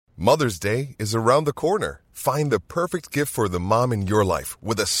Mother's Day is around the corner. Find the perfect gift for the mom in your life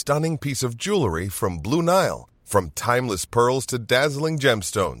with a stunning piece of jewelry from Blue Nile. From timeless pearls to dazzling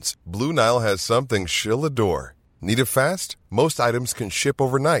gemstones, Blue Nile has something she'll adore. Need it fast? Most items can ship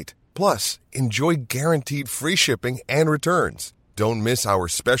overnight. Plus, enjoy guaranteed free shipping and returns. Don't miss our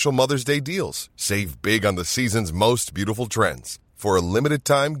special Mother's Day deals. Save big on the season's most beautiful trends. For a limited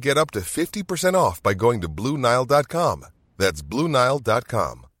time, get up to 50% off by going to BlueNile.com. That's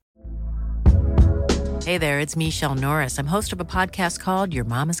BlueNile.com. Hey there, it's Michelle Norris. I'm host of a podcast called Your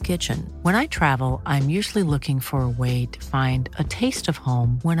Mama's Kitchen. When I travel, I'm usually looking for a way to find a taste of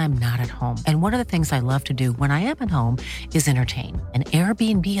home when I'm not at home. And one of the things I love to do when I am at home is entertain. And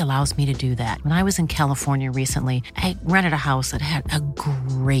Airbnb allows me to do that. When I was in California recently, I rented a house that had a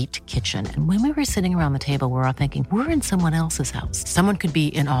great kitchen. And when we were sitting around the table, we were all thinking, we're in someone else's house. Someone could be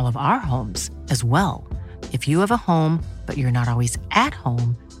in all of our homes as well. If you have a home, but you're not always at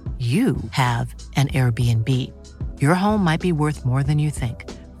home, you have an Airbnb. Your home might be worth more than you think.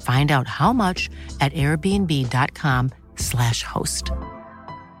 Find out how much at airbnb.com/host.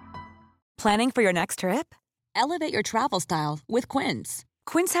 Planning for your next trip? Elevate your travel style with Quince.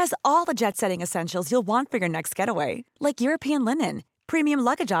 Quince has all the jet-setting essentials you'll want for your next getaway, like European linen, premium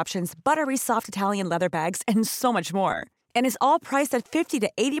luggage options, buttery soft Italian leather bags, and so much more. And is all priced at 50 to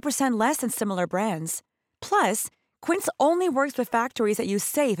 80% less than similar brands. Plus, Quince only works with factories that use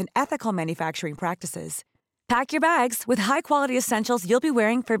safe and ethical manufacturing practices. Pack your bags with high-quality essentials you'll be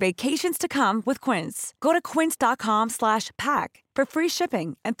wearing for vacations to come with Quince. Go to quince.com/pack for free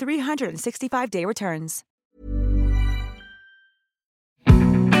shipping and 365-day returns.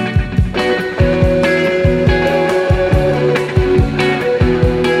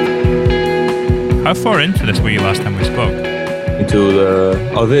 How far into this were you last time we spoke? Into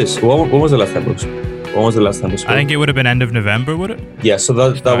this. When was the last time we spoke? When was the last time we spoke? I think it would have been end of November, would it? Yeah, so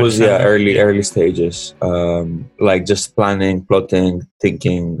that was early stages. Like just planning, plotting,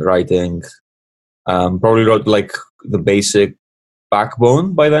 thinking, writing. Probably wrote like the basic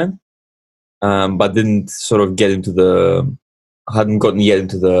backbone by then, but didn't sort of hadn't gotten yet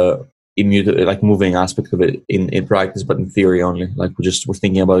into the immediate like moving aspect of it in practice, but in theory only. Like we're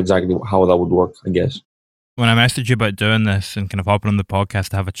thinking about exactly how that would work, I guess. When I messaged you about doing this and kind of hopping on the podcast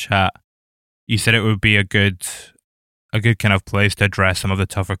to have a chat, you said it would be a good kind of place to address some of the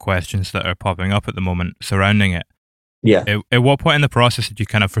tougher questions that are popping up at the moment surrounding it. Yeah. At what point in the process did you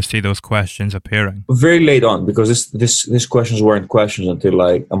kind of foresee those questions appearing? Very late on, because these questions weren't questions until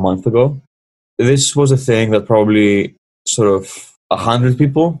like a month ago. This was a thing that probably sort of 100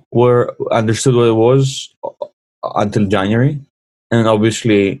 people understood what it was until January, and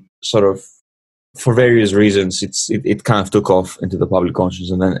obviously sort of for various reasons it kind of took off into the public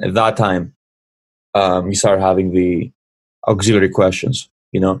consciousness, and then at that time you start having the auxiliary questions,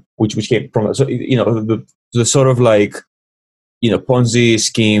 which came from, so the sort of like Ponzi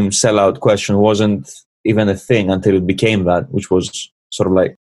scheme sellout question wasn't even a thing until it became that, which was sort of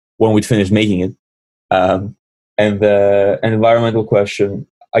like when we'd finished making it. And the environmental question,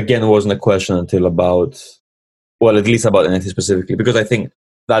 again, wasn't a question until at least about NFT specifically, because I think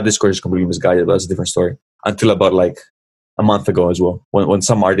that discourse is completely misguided, but that's a different story. Until about like a month ago as well, when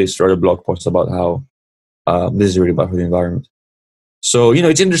some artists wrote a blog post about how this is really bad for the environment. So,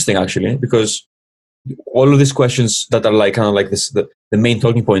 it's interesting actually, because all of these questions that are like kind of like this, the main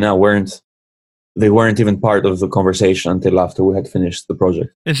talking point now weren't even part of the conversation until after we had finished the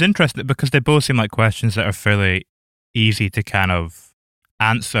project. It's interesting because they both seem like questions that are fairly easy to kind of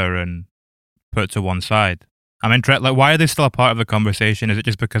answer and put to one side. I'm interested, like, why are they still a part of the conversation? Is it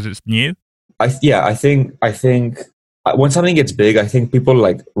just because it's new? I think when something gets big, I think people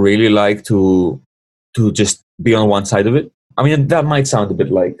like really like to just be on one side of it. I mean, that might sound a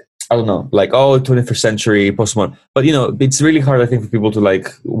bit like, I don't know, like, 21st century postmodern. But, it's really hard, I think, for people to like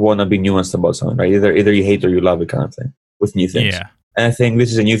want to be nuanced about something, right? Either you hate or you love it kind of thing with new things. Yeah. And I think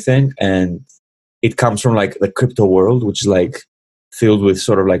this is a new thing, and it comes from like the crypto world, which is like filled with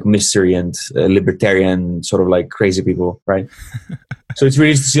sort of like mystery and libertarian sort of like crazy people, right? So it's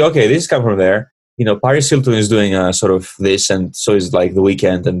really to see, okay, this is coming from there. Paris Hilton is doing sort of this, and so is like The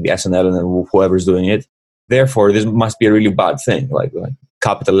Weeknd and the SNL and whoever's doing it. Therefore, this must be a really bad thing, like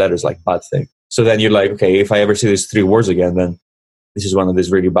capital letters, like bad thing. So then you're like, okay, if I ever see these three words again, then this is one of these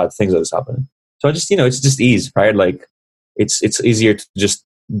really bad things that is happening. So I just, it's just ease, right? Like it's easier to just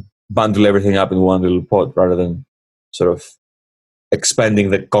bundle everything up in one little pot rather than sort of expanding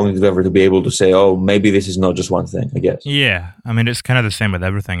the cognitive effort to be able to say, oh, maybe this is not just one thing, I guess. Yeah. I mean, it's kind of the same with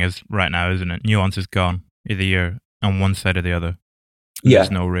everything is right now, isn't it? Nuance is gone. Either you're on one side or the other.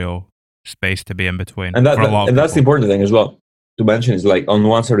 There's no real space to be in between. And that's the important thing as well. to mention is like on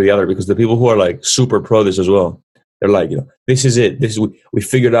one side or the other, because the people who are like super pro this as well, they're like, this is it. We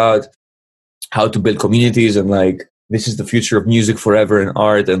figured out how to build communities, and like this is the future of music forever and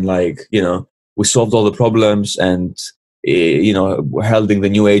art, and like we solved all the problems, and we're heralding the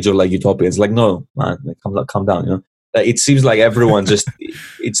new age of like utopia. It's like, no, man, like, calm down. It seems like everyone just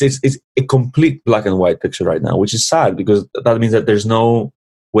it's a complete black and white picture right now, which is sad, because that means that there's no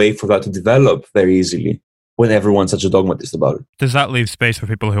way for that to develop very easily when everyone's such a dogmatist about it. Does that leave space for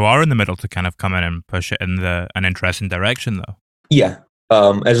people who are in the middle to kind of come in and push it in an interesting direction, though? Yeah,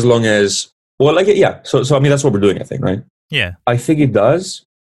 as long as So I mean, that's what we're doing, I think, right? Yeah, I think it does,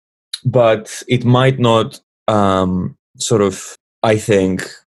 but it might not I think,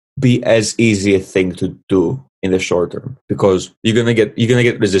 be as easy a thing to do in the short term, because you're gonna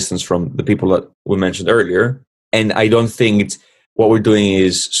get resistance from the people that we mentioned earlier, and I don't think what we're doing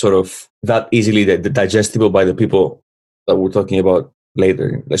is sort of that easily digestible by the people that we're talking about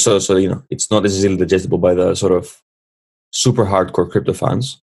later. So it's not as easily digestible by the sort of super hardcore crypto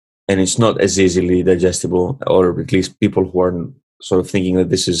fans, and it's not as easily digestible, or at least people who are sort of thinking that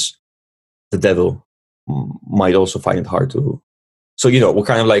this is the devil might also find it hard to. So we're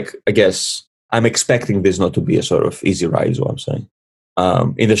kind of like, I guess I'm expecting this not to be a sort of easy ride, is what I'm saying,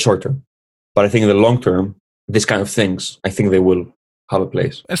 in the short term. But I think in the long term, these kind of things, I think they will have a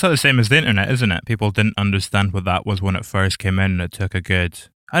place. It's not the same as the internet, isn't it? People didn't understand what that was when it first came in. It took a good,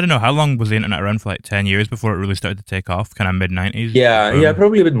 I don't know, how long was the internet around for, like 10 years before it really started to take off? Kind of mid-90s? Yeah,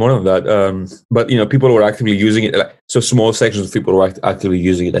 probably a bit more than that. But, people were actively using it. So small sections of people were actively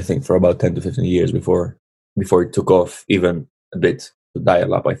using it, I think, for about 10 to 15 years before it took off even a bit, to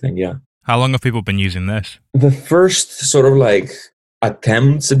dial up, I think, yeah. How long have people been using this? The first sort of like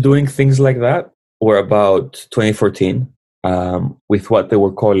attempts at doing things like that were about 2014, with what they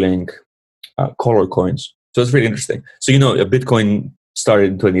were calling color coins. So it's really interesting. So, a Bitcoin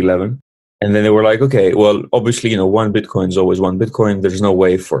started in 2011, and then they were like, okay, well, obviously, one Bitcoin is always one Bitcoin. There's no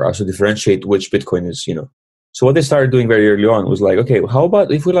way for us to differentiate which Bitcoin is, So what they started doing very early on was like, okay, how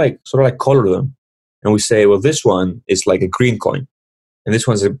about if we like sort of like color them, and we say, well, this one is like a green coin, and this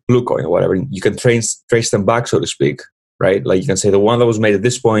one's a blue coin or whatever. And you can trace them back, so to speak, right? Like you can say the one that was made at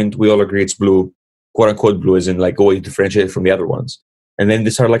this point, we all agree it's blue, quote unquote blue, is in like a way to differentiate it from the other ones. And then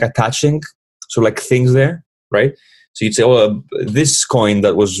they start like attaching, so like things there, right? So you'd say, oh, this coin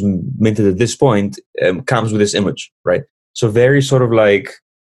that was minted at this point comes with this image, right? So very sort of like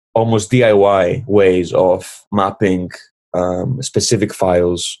almost DIY ways of mapping specific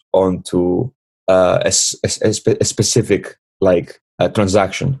files onto a specific like a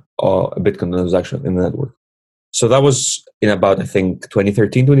transaction, or a Bitcoin transaction in the network. So that was in about, I think,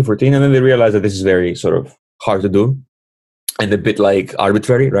 2013, 2014. And then they realized that this is very sort of hard to do and a bit like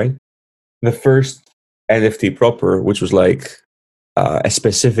arbitrary, right? The first NFT proper, which was like a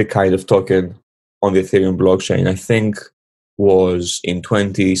specific kind of token on the Ethereum blockchain, I think was in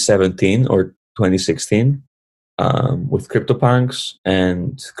 2017 or 2016, with CryptoPunks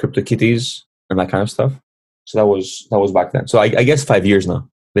and CryptoKitties and that kind of stuff. So that was back then. So I guess 5 years now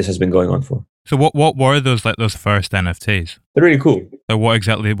this has been going on for. So what were those first NFTs? They're really cool. So what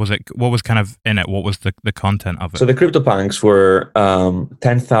exactly was it? What was kind of in it? What was the content of it? So the CryptoPunks were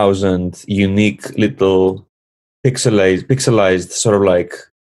 10,000 unique little pixelized sort of like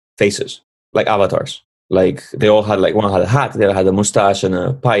faces, like avatars. Like they all had like, one had a hat, the other had a mustache and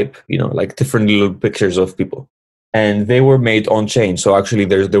a pipe, like different little pictures of people. And they were made on chain. So actually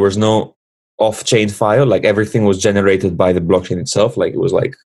there was no off-chain file. Like everything was generated by the blockchain itself. Like it was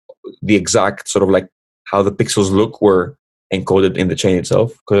like the exact sort of like how the pixels look were encoded in the chain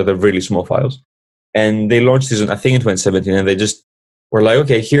itself, because they're really small files. And they launched this, I think, in 2017, and they just were like,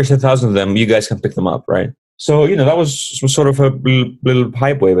 okay, here's 1,000 of them. You guys can pick them up, right? So, that was sort of a little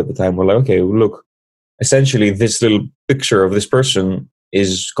hype wave at the time. We're like, okay, look, essentially this little picture of this person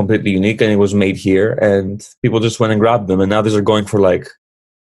is completely unique, and it was made here, and people just went and grabbed them. And now these are going for like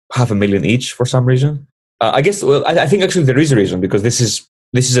 $500,000 each for some reason. I guess, well, I think actually there is a reason, because this is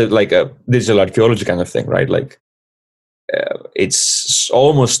like a digital archaeology kind of thing, right? Like it's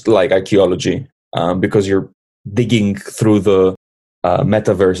almost like archaeology, because you're digging through the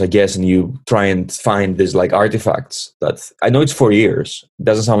metaverse, I guess, and you try and find these like artifacts that, I know it's 4 years. It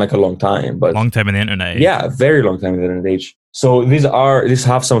doesn't sound like a long time, but long time in the internet age. Yeah, very long time in the internet age. So these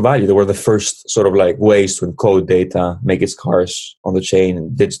have some value. They were the first sort of like ways to encode data, make it scarce on the chain,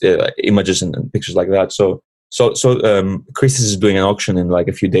 and images and pictures like that. So Christie's is doing an auction in like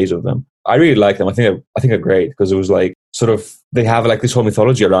a few days of them. I really like them. I think they're great, because it was like sort of, they have like this whole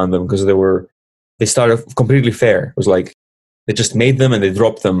mythology around them, because they started completely fair. It was like they just made them and they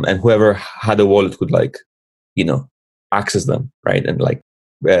dropped them, and whoever had a wallet could like, access them, right? And like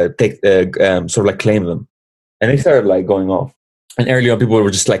take sort of like claim them. And they started like going off. And early on, people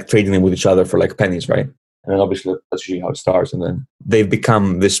were just like trading them with each other for like pennies, right? And then obviously that's usually how it starts. And then they've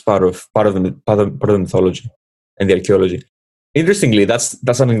become this part of the mythology and the archaeology. Interestingly, that's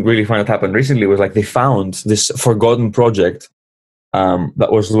something really fun that happened recently. Was like they found this forgotten project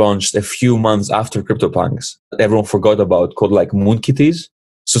that was launched a few months after CryptoPunks that everyone forgot about, called like Moonkitties.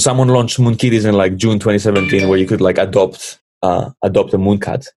 So someone launched Moonkitties in like June 2017, where you could like adopt a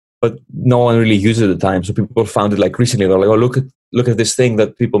mooncat, but no one really used it at the time. So people found it like recently. They're like, oh, look at this thing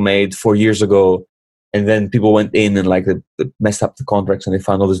that people made 4 years ago. And then people went in and like they messed up the contracts, and they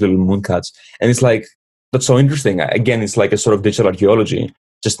found all these little mooncats. And it's like, that's so interesting. Again, it's like a sort of digital archaeology,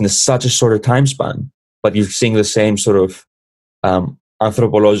 just in such a short of time span. But you're seeing the same sort of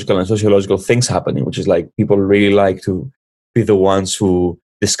anthropological and sociological things happening, which is like people really like to be the ones who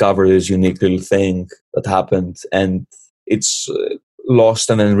discover this unique little thing that happened, and it's lost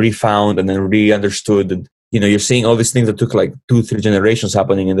and then refound and then re-understood. And, you know, you're seeing all these things that took like 2-3 generations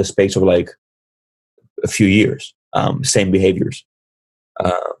happening in the space of like a few years. Same behaviors,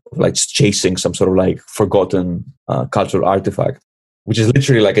 like chasing some sort of like forgotten cultural artifact, which is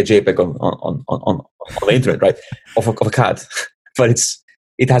literally like a JPEG on the internet, right? of a cat. But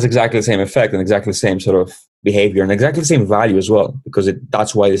it has exactly the same effect and exactly the same sort of behavior and exactly the same value as well, because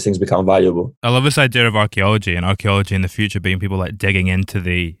that's why these things become valuable. I love this idea of archaeology, and archaeology in the future being people like digging into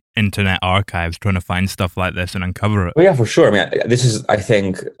the internet archives, trying to find stuff like this and uncover it. Well, yeah, for sure. I mean, this is, I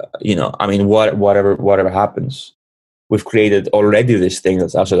think, you know, I mean, whatever happens, we've created already this thing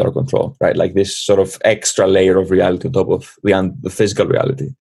that's outside our control, right? Like this sort of extra layer of reality on top of the physical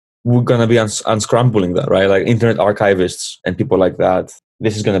reality. We're going to be unscrambling that, right? Like internet archivists and people like that,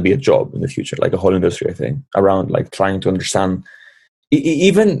 this is going to be a job in the future, like a whole industry, I think, around like trying to understand,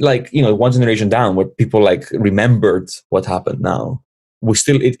 even like, you know, one generation down where people like remembered what happened now.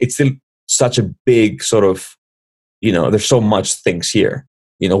 It's still such a big sort of, you know, there's so much things here,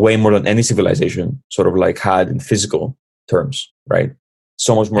 you know, way more than any civilization sort of like had in physical terms, right?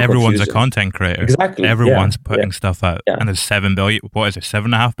 So much more. Everyone's confusing. a content creator. Exactly. Everyone's putting stuff out. Yeah. And there's 7 billion, what is it,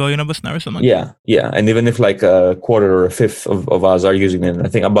 7.5 billion of us now or something? Yeah. And even if like a quarter or a fifth of us are using it, I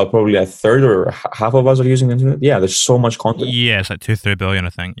think about probably a third or half of us are using the internet. Yeah, there's so much content. Yeah, it's like 2-3 billion, I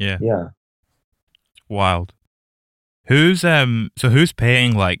think. Yeah. Yeah. Wild. Who's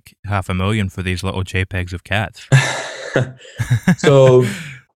paying like $500,000 for these little JPEGs of cats? So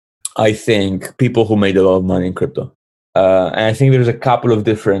I think people who made a lot of money in crypto. And I think there's a couple of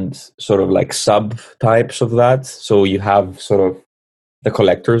different sort of like subtypes of that. So you have sort of the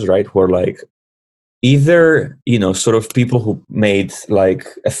collectors, right? Who are like either, you know, sort of people who made like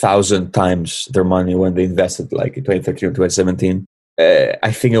 1,000 times their money when they invested like in 2013 or 2017.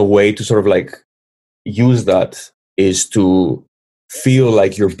 I think a way to sort of like use that is to feel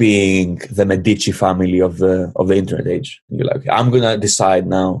like you're being the Medici family of the internet age. You're like, I'm gonna decide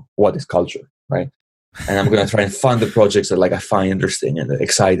now what is culture, right? And I'm gonna try and fund the projects that like I find interesting and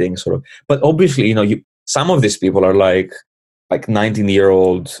exciting, sort of. But obviously, you know, some of these people are like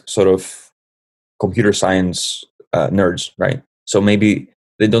 19-year-old sort of computer science nerds, right? So maybe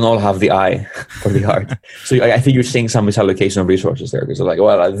they don't all have the eye for the art. So I think you're seeing some misallocation of resources there, because they're like,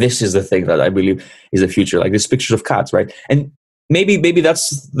 well, this is the thing that I believe is the future, like these pictures of cats, right? And maybe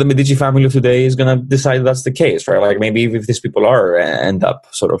that's the Medici family of today is going to decide that's the case, right? Like maybe if these people end up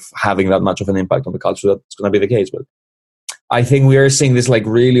sort of having that much of an impact on the culture, that's going to be the case. But I think we are seeing this like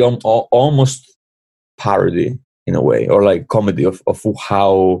really almost parody in a way, or like comedy of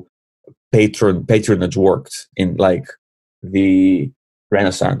how patronage worked in like the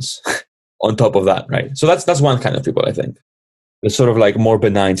Renaissance on top of that, right? So that's one kind of people, I think. The sort of like more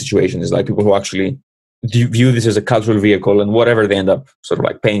benign situation is like people who actually view this as a cultural vehicle, and whatever they end up sort of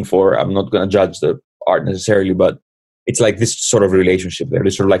like paying for, I'm not going to judge the art necessarily, but it's like this sort of relationship there,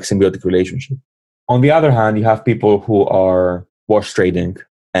 this sort of like symbiotic relationship. On the other hand, you have people who are wash trading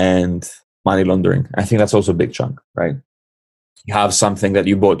and money laundering. I think that's also a big chunk, right? You have something that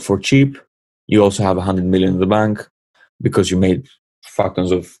you bought for cheap. You also have 100 million in the bank because you made fuck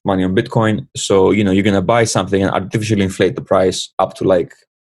tons of money on Bitcoin. So, you know, you're going to buy something and artificially inflate the price up to like,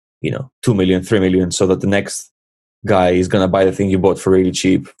 you know, 2 million, 3 million, so that the next guy is going to buy the thing you bought for really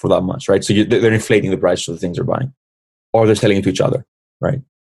cheap for that much, right? So they're inflating the price of the things they're buying, or they're selling it to each other, right?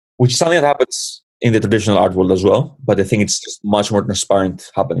 Which is something that happens in the traditional art world as well, but I think it's just much more transparent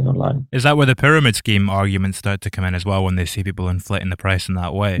happening online. Is that where the pyramid scheme arguments start to come in as well, when they see people inflating the price in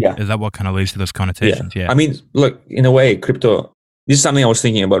that way? Yeah. Is that what kind of leads to those connotations? Yeah. I mean, look, in a way, crypto, this is something I was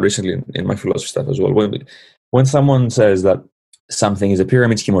thinking about recently in my philosophy stuff as well. When someone says that something is a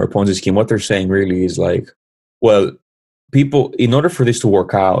pyramid scheme or a Ponzi scheme, what they're saying really is like, well, people, in order for this to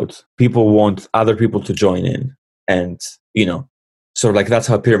work out, people want other people to join in. And, sort of like that's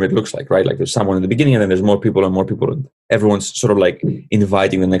how a pyramid looks like, right? Like there's someone in the beginning and then there's more people and more people. And everyone's sort of like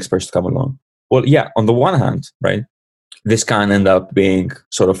inviting the next person to come along. Well, yeah, on the one hand, right, this can end up being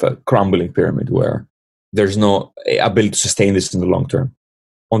sort of a crumbling pyramid where there's no ability to sustain this in the long term.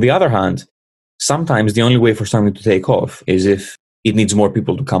 On the other hand, sometimes the only way for something to take off is if it needs more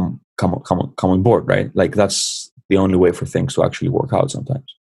people to come on board, right? Like that's the only way for things to actually work out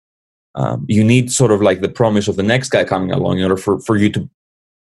sometimes. You need sort of like the promise of the next guy coming along in order for you to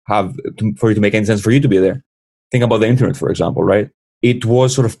make any sense for you to be there. Think about the internet, for example, right? It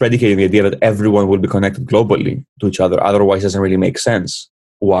was sort of predicating the idea that everyone will be connected globally to each other. Otherwise, it doesn't really make sense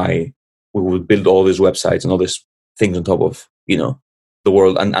why we would build all these websites and all these things on top of, the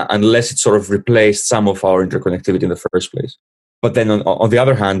world, and unless it sort of replaced some of our interconnectivity in the first place. But then on the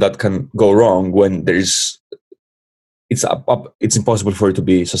other hand, that can go wrong when it's impossible for it to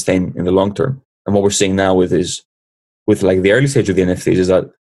be sustained in the long term. And what we're seeing now with like the early stage of the NFTs is that,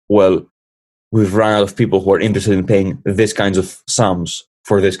 well, we've run out of people who are interested in paying these kinds of sums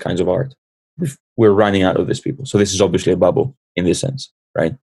for this kinds of art. We're running out of these people. So this is obviously a bubble in this sense,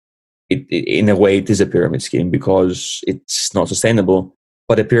 right? In a way, it is a pyramid scheme because it's not sustainable.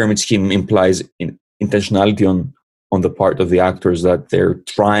 But a pyramid scheme implies intentionality on the part of the actors that they're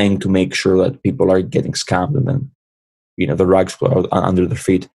trying to make sure that people are getting scammed and then, the rugs go under their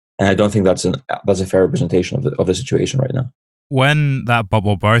feet. And I don't think that's a fair representation of the situation right now. When that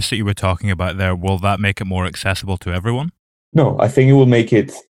bubble burst that you were talking about there, will that make it more accessible to everyone? No, I think it will make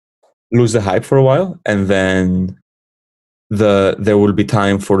it lose the hype for a while, and then there will be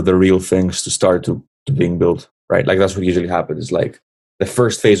time for the real things to start to being built, right? Like that's what usually happens. Is like the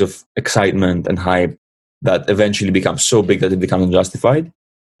first phase of excitement and hype that eventually becomes so big that it becomes unjustified.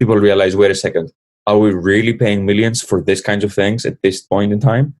 People realize, wait a second, are we really paying millions for these kinds of things at this point in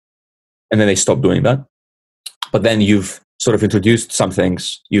time? And then they stop doing that. But then you've sort of introduced some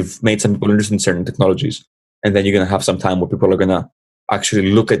things, you've made some people interested in certain technologies, and then you're going to have some time where people are going to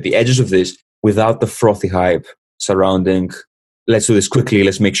actually look at the edges of this without the frothy hype surrounding, let's do this quickly,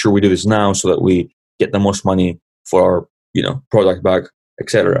 let's make sure we do this now so that we get the most money for our product back,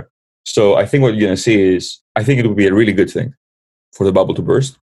 etc. So I think what you're going to see is, I think it will be a really good thing for the bubble to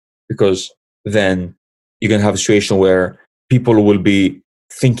burst, because then you're going to have a situation where people will be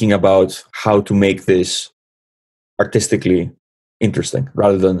thinking about how to make this artistically interesting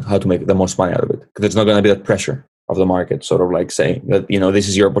rather than how to make the most money out of it. Because there's not going to be that pressure of the market sort of like saying that, this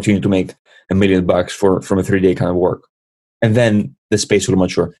is your opportunity to make $1 million from a 3-day kind of work. And then the space will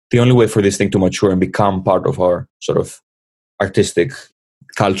mature. The only way for this thing to mature and become part of our sort of artistic,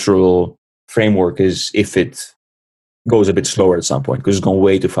 cultural framework is if it goes a bit slower at some point, because it's gone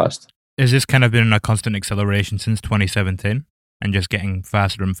way too fast. Is this kind of been a constant acceleration since 2017 and just getting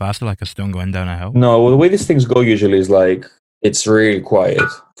faster and faster, like a stone going down a hill? No, well, the way these things go usually is like it's really quiet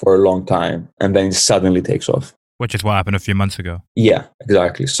for a long time and then it suddenly takes off. Which is what happened a few months ago. Yeah,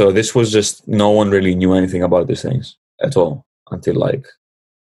 exactly. So this was just, no one really knew anything about these things at all until like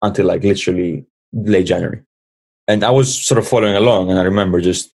literally late January. And I was sort of following along, and I remember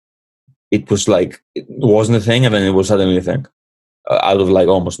it was like, it wasn't a thing, and then it was suddenly a thing out of like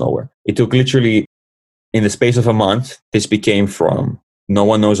almost nowhere. It took literally, in the space of a month, this became from no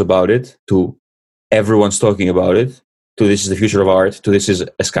one knows about it to everyone's talking about it to this is the future of art to this is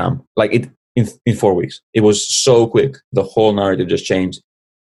a scam. Like it in 4 weeks. It was so quick. The whole narrative just changed.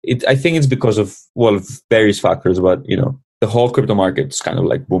 I think it's because of, various factors, but the whole crypto market's kind of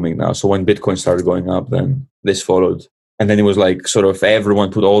like booming now. So when Bitcoin started going up, then this followed. And then it was like sort of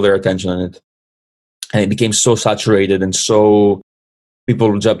everyone put all their attention on it. And it became so saturated and so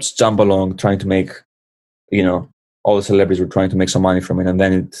people just jump along trying to make, all the celebrities were trying to make some money from it. And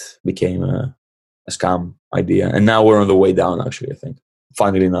then it became a scam idea. And now we're on the way down, actually, I think.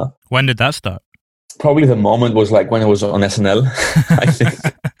 Finally enough. When did that start? Probably the moment was like when it was on SNL, I think.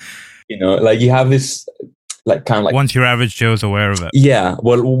 Like you have this like kind of like once your average Joe's aware of it. Yeah.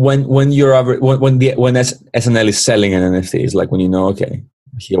 Well, when you're average, when SNL is selling an NFT, it's like when okay,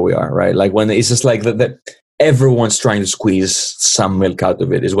 here we are, right? Like when it's just like that everyone's trying to squeeze some milk out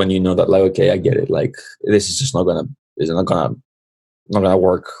of it is when you know that like, okay, I get it. Like this is just not gonna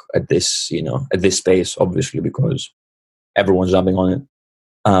work at this, at this space, obviously, because everyone's jumping on it.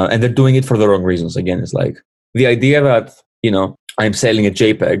 And they're doing it for the wrong reasons. Again, it's like the idea that, I'm selling a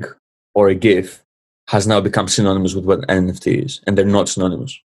JPEG or a GIF has now become synonymous with what NFT is. And they're not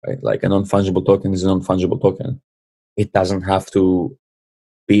synonymous, right? Like a non-fungible token is a non-fungible token. It doesn't have to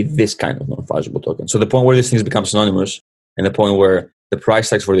be this kind of non-fungible token. So the point where these things become synonymous and the point where the price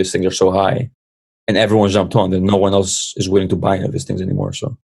tags for these things are so high and everyone jumped on, then no one else is willing to buy any of these things anymore.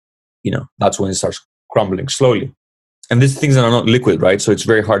 So, that's when it starts crumbling slowly. And these things are not liquid, right? So it's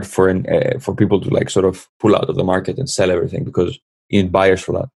very hard for people to like sort of pull out of the market and sell everything because you need buyers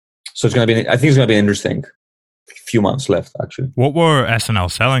for that. So I think it's going to be an interesting few months left, actually. What were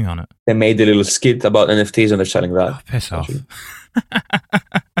SNL selling on it? They made a little skit about NFTs and they're selling that. Oh, piss off.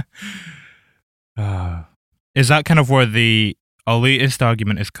 Is that kind of where the elitist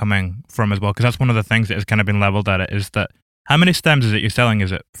argument is coming from as well? Because that's one of the things that has kind of been leveled at it, is that how many stems is it you're selling?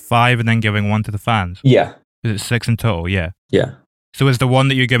 Is it 5 and then giving 1 to the fans? Yeah. Is it 6 in total? Yeah. Yeah. So is the one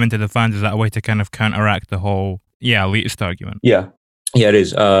that you're giving to the fans, is that a way to kind of counteract the whole, elitist argument? Yeah. Yeah, it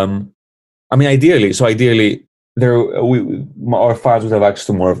is. Ideally, our fans would have access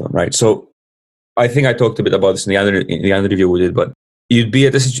to more of them, right? So I think I talked a bit about this in the other review we did, but you'd be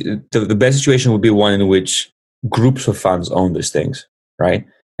at the best situation would be one in which groups of fans own these things, right?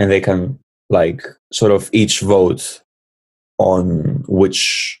 And they can like sort of each vote on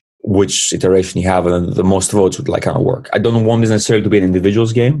which iteration you have, and the most votes would like kind of work. I don't want this necessarily to be an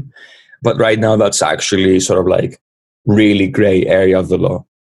individual's game, but right now that's actually sort of like really gray area of the law.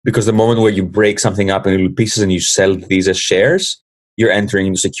 Because the moment where you break something up in little pieces and you sell these as shares, you're entering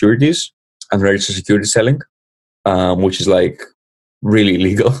into securities, unregistered security selling, which is like really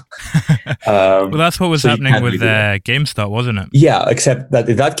illegal. Well, that's what was happening with GameStop, wasn't it? Yeah, except that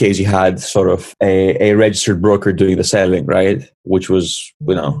in that case you had sort of a registered broker doing the selling, right? Which was,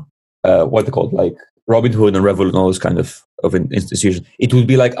 what they called, like Robinhood and Revolut and all those kind of institutions. It would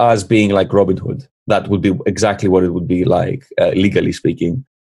be like us being like Robinhood. That would be exactly what it would be like, legally speaking.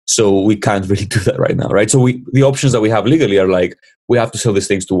 So we can't really do that right now, right? So the options that we have legally are like, we have to sell these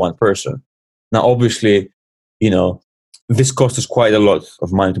things to one person. Now, obviously, this cost us quite a lot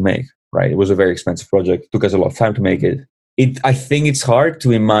of money to make, right? It was a very expensive project. It took us a lot of time to make it. I think it's hard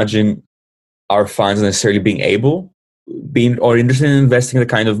to imagine our fans necessarily being interested in investing the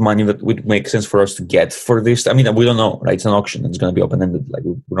kind of money that would make sense for us to get for this. I mean, we don't know, right? It's an auction. It's going to be open-ended. Like,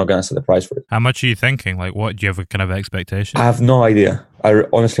 we're not going to set the price for it. How much are you thinking? Like, what do you have a kind of expectation? I have no idea. I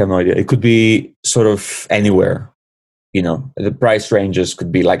honestly have no idea. It could be sort of anywhere. The price ranges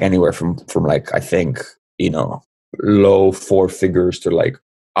could be like anywhere from like, I think, low 4 figures to like,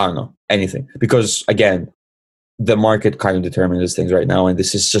 I don't know, anything. Because again, the market kind of determines these things right now, and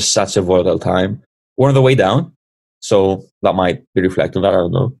this is just such a volatile time. We're on the way down. So that might be reflected on that, I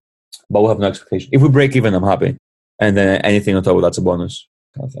don't know. But we'll have no expectation. If we break even, I'm happy. And then anything on top of that's a bonus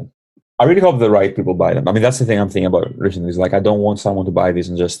kind of thing. I really hope the right people buy them. I mean, that's the thing I'm thinking about recently. Is like, I don't want someone to buy these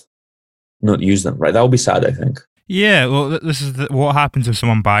and just not use them, right? That would be sad, I think. Yeah, well, this is what happens if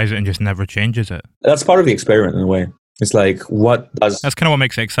someone buys it and just never changes it. That's part of the experiment in a way. It's like, that's kind of what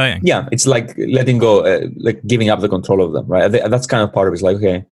makes it exciting. Yeah, it's like letting go, like giving up the control of them, right? That's kind of part of it. It's like,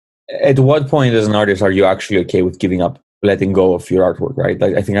 okay, at what point as an artist are you actually okay with giving up, letting go of your artwork, right?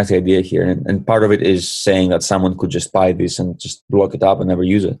 Like, I think that's the idea here. And part of it is saying that someone could just buy this and just block it up and never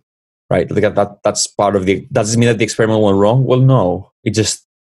use it, right? Like that's part of does it mean that the experiment went wrong? Well, no.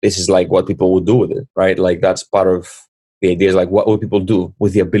 This is like what people would do with it, right? Like, that's part of the idea, is like, what would people do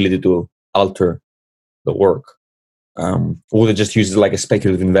with the ability to alter the work? Or they just use it like a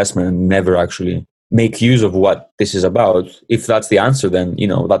speculative investment and never actually make use of what this is about? If that's the answer, then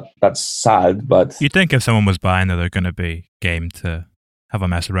that's sad. But you'd think if someone was buying that, they're going to be game to have a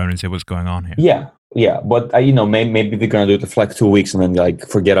mess around and see what's going on here. Yeah. But maybe they're going to do it for like 2 weeks and then like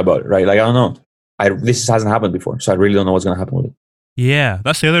forget about it, right? Like, I don't know. This hasn't happened before, so I really don't know what's going to happen with it. Yeah,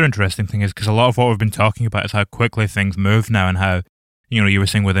 that's the other interesting thing, is because a lot of what we've been talking about is how quickly things move now, and how you were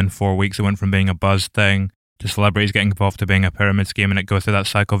saying within 4 weeks it went from being a buzz thing to celebrities getting involved to being a pyramid scheme, and it goes through that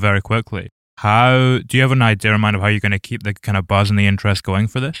cycle very quickly. Do you have an idea in mind of how you're going to keep the kind of buzz and the interest going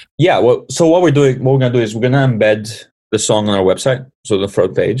for this? Yeah, well, so what we're going to do is we're going to embed the song on our website, so the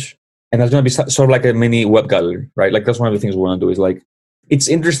front page, and that's going to be sort of like a mini web gallery, right? Like, that's one of the things we want to do, is like, it's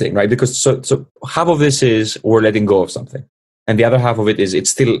interesting, right? Because so half of this is we're letting go of something, and the other half of it is it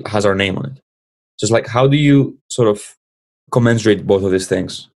still has our name on it. So it's like, how do you sort of commensurate both of these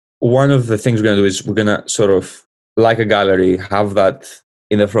things? One of the things we're going to do is we're going to sort of, like a gallery, have that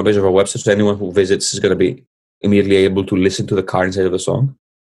in the front page of our website, so anyone who visits is going to be immediately able to listen to the car inside of the song.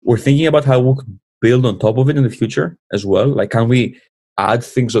 We're thinking about how we could build on top of it in the future as well. Like, can we add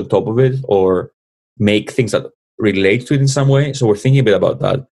things on top of it or make things that relate to it in some way? So we're thinking a bit about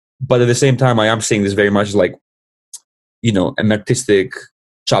that. But at the same time, I am seeing this very much like, an artistic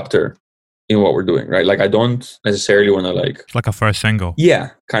chapter in what we're doing, right? Like, I don't necessarily want to It's like a first single. Yeah,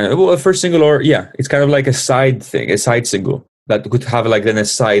 kind of. Well, a first single, or it's kind of like a side thing, a side single that could have like then a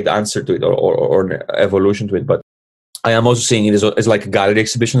side answer to it or an evolution to it. But I am also seeing it as like a gallery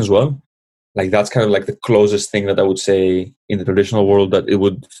exhibition as well. Like that's kind of like the closest thing that I would say in the traditional world that it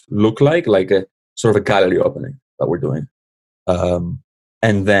would look like a sort of a gallery opening that we're doing.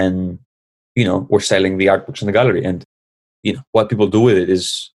 And then, we're selling the art books in the gallery, and, what people do with it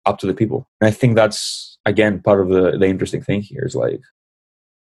is up to the people. And I think that's, again, part of the interesting thing here is like,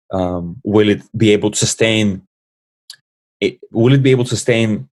 will it be able to sustain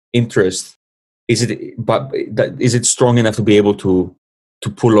interest? Is it strong enough to be able to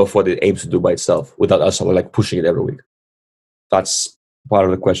pull off what it aims to do by itself without us like pushing it every week? That's part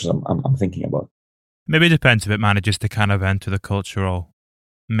of the questions I'm thinking about. Maybe it depends if it manages to kind of enter the cultural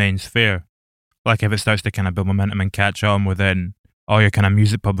main sphere. Like if it starts to kind of build momentum and catch on within all your kind of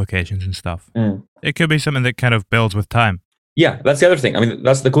music publications and stuff. It could be something that kind of builds with time. Yeah, that's the other thing. I mean,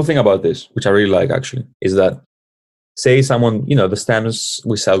 that's the cool thing about this, which I really like actually, is that say someone, the stems,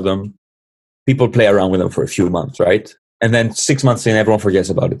 we sell them, people play around with them for a few months, right? And then 6 months in, everyone forgets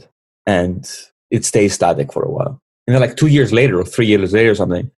about it. And it stays static for a while. And then like 2 years later or 3 years later or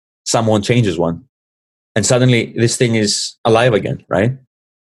something, someone changes one. And suddenly this thing is alive again, right?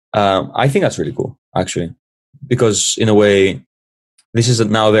 I think that's really cool, actually. Because in a way, this is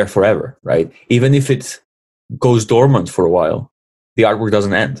now there forever, right? Even if it goes dormant for a while, the artwork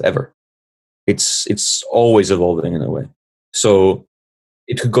doesn't end, ever. It's always evolving in a way. So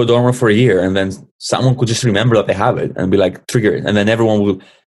it could go dormant for a year, and then someone could just remember that they have it and be like, trigger it. And then everyone will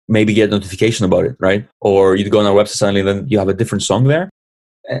maybe get a notification about it, right? Or you'd go on our website suddenly, and then you have a different song there.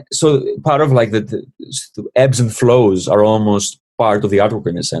 So part of like the ebbs and flows are almost part of the artwork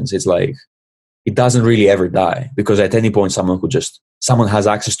in a sense. It's like, it doesn't really ever die, because at any point someone has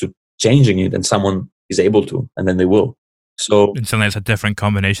access to changing it, and someone is able to, and then they will. So and suddenly it's a different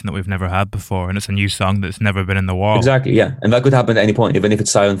combination that we've never had before, and it's a new song that's never been in the wall. Exactly, yeah. And that could happen at any point, even if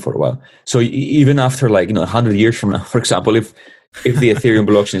it's silent for a while. So even after 100 years from now, for example, if the Ethereum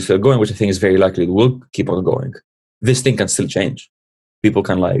blockchain is still going, which I think is very likely it will keep on going, this thing can still change. People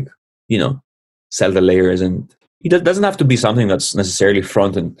can sell the layers, and it doesn't have to be something that's necessarily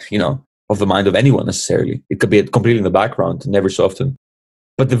front and, of the mind of anyone necessarily. It could be completely in the background and every so often.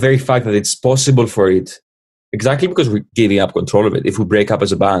 But the very fact that it's possible for it, exactly because we're giving up control of it, if we break up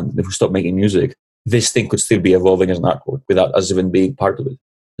as a band, if we stop making music, this thing could still be evolving as an artwork without us even being part of it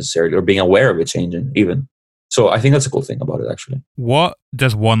necessarily, or being aware of it changing even. So I think that's a cool thing about it, actually. What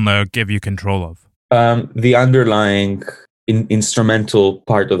does one layer give you control of? The underlying instrumental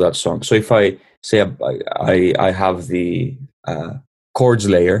part of that song. So if I say I have the chords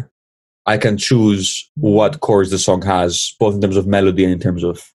layer, I can choose what chords the song has, both in terms of melody and in terms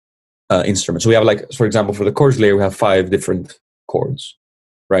of instruments. So we have for example, for the chords layer, we have 5 different chords,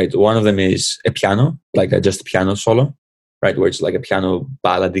 right? One of them is a piano, just a piano solo, right? Where it's like a piano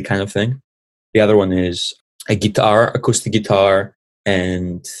ballady kind of thing. The other one is a guitar, acoustic guitar,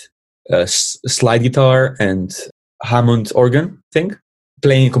 and a slide guitar and Hammond organ thing,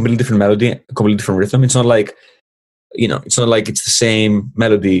 playing a completely different melody, a completely different rhythm. It's not like it's the same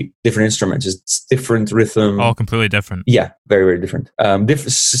melody, different instruments. It's different rhythm. All completely different. Yeah, very, very different.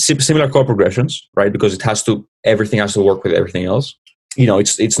 Similar chord progressions, right? Because everything has to work with everything else.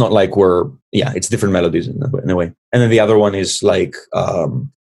 It's not like it's different melodies in a way. And then the other one is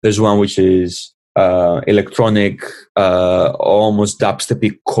there's one which is electronic, almost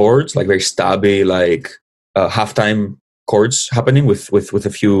dubstepy chords, very stabby, halftime chords happening with a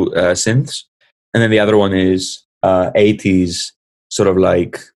few synths. And then the other one is 80s sort of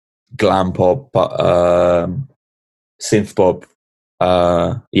glam pop, synth pop,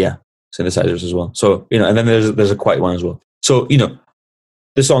 synthesizers as well. So and then there's a quiet one as well. So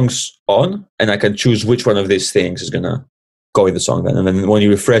the song's on, and I can choose which one of these things is gonna go in the song then. And then when you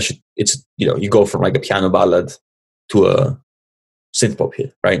refresh it, it's you go from a piano ballad to a synth pop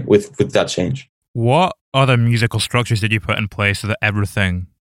hit, right? With that change. What other musical structures did you put in place so that everything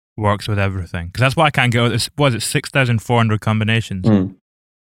works with everything? Because that's why I can't get it. Was it 6,400 combinations?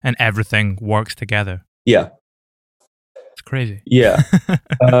 And everything works together? Yeah. It's crazy. Yeah.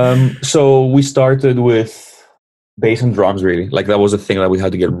 So we started with bass and drums, really. That was a thing that we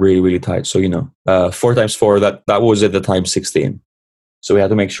had to get really, really tight. So, 4x4, that was at the time 16. So we had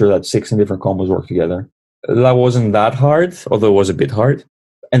to make sure that 16 different combos work together. That wasn't that hard, although it was a bit hard.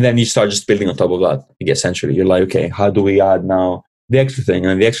 And then you start just building on top of that. Essentially, you're like, okay, how do we add now the extra thing and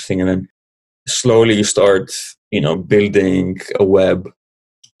then the extra thing? And then slowly you start, building a web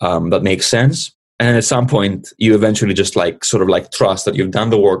that makes sense. And at some point, you eventually just trust that you've done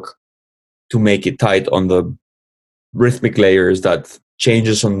the work to make it tight on the rhythmic layers, that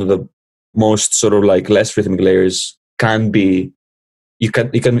changes on the most sort of less rhythmic layers can be, you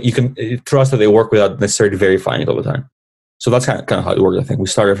can trust that they work without necessarily verifying it all the time. So that's kind of how it worked, I think. We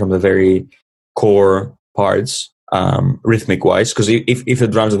started from the very core parts, rhythmic wise, because if the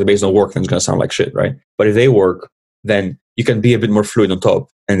drums and the bass don't work, then it's going to sound like shit, right? But if they work, then you can be a bit more fluid on top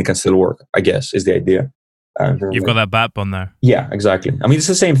and it can still work, I guess, is the idea. You've got that backbone there. Yeah, exactly. I mean, it's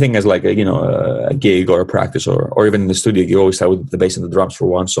the same thing as like a gig or a practice or even in the studio. You always start with the bass and the drums for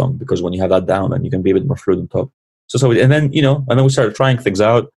one song, because when you have that down, then you can be a bit more fluid on top. And then we started trying things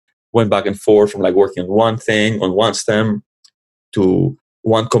out, went back and forth from like working on one thing on one stem to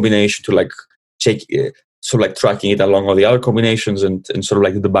one combination to like sort of like tracking it along all the other combinations and sort of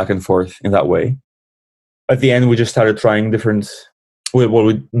like did the back and forth in that way. At the end, we just started trying different.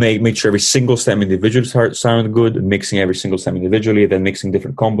 We make sure every single stem individually sounded good, and mixing every single stem individually, then mixing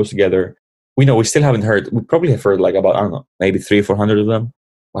different combos together. We still haven't heard. We probably have heard like about, I don't know, maybe 300 or 400 of them.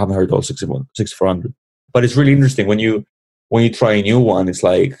 I haven't heard all 6,400. But it's really interesting when you try a new one. It's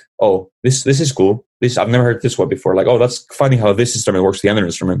like, oh, this is cool. I've never heard this one before. Like, oh, that's funny how this instrument works with the other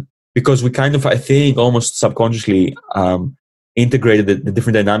instrument, because we kind of, I think, almost subconsciously integrated the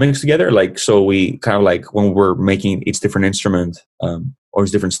different dynamics together. Like, so we kind of like when we're making each different instrument or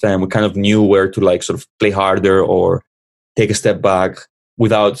each different stem, we kind of knew where to like sort of play harder or take a step back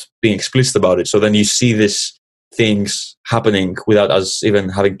without being explicit about it. So then you see these things happening without us even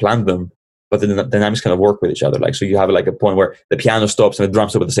having planned them, but the dynamics kind of work with each other. Like, so you have like a point where the piano stops and the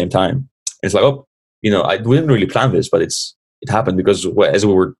drums stop at the same time. And it's like, oh, we didn't really plan this, but it happened because as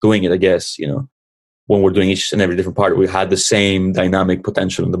we were doing it, I guess, when we're doing each and every different part, we had the same dynamic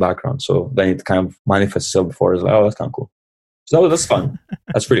potential in the background. So then it kind of manifests itself before. It's like, oh, that's kind of cool. So that's fun.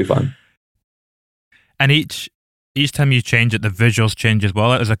 That's pretty fun. And each time you change it, the visuals change as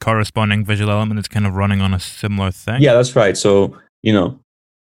well. There's a corresponding visual element that's kind of running on a similar thing. Yeah, that's right. So,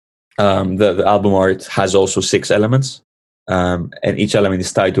 the album art has also 6 elements. And each element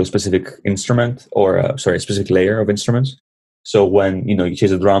is tied to a specific instrument or a specific layer of instruments. So when, you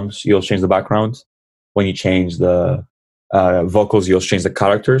change the drums, you also change the background. When you change the vocals, you also change the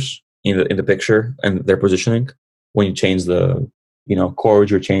characters in the picture and their positioning. When you change the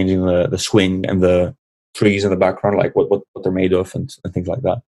chords, you're changing the swing and the trees in the background, like what they're made of and things like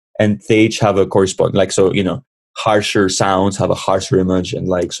that. And they each have a corresponding, like, so harsher sounds have a harsher image, and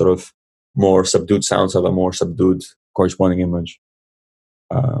like sort of more subdued sounds have a more subdued corresponding image.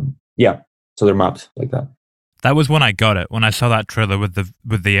 So they're mapped like that. That was when I got it. When I saw that trailer with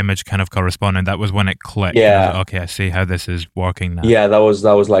the image kind of corresponding, that was when it clicked. Yeah. I was like, okay, I see how this is working now. Yeah, that was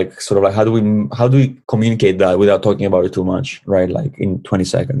like sort of like how do we communicate that without talking about it too much, right? Like in 20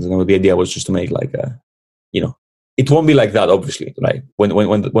 seconds. And the idea was just to make like a, it won't be like that, obviously, right?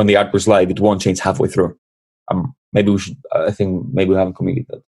 When the art was live, it won't change halfway through. Maybe we should. I think maybe we haven't communicated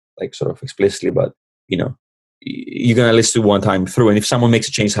that like sort of explicitly, but you're gonna listen to one time through, and if someone makes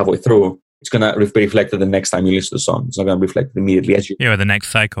a change halfway through, it's going to be reflected the next time you listen to the song. It's not going to be reflected immediately as you... Yeah, the next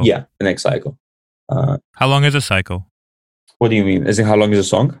cycle. Yeah, the next cycle. How long is a cycle? What do you mean? As in how long is a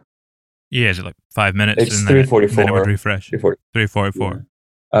song? Yeah, is it like 5 minutes? It's 3:44. Then it would refresh. 3:44.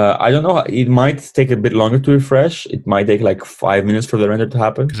 I don't know. It might take a bit longer to refresh. It might take like 5 minutes for the render to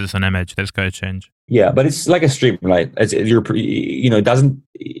happen. Because it's an image. That's got to change. Yeah, but it's like a stream, right? It doesn't...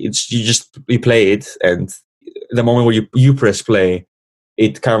 You play it, and the moment where you press play,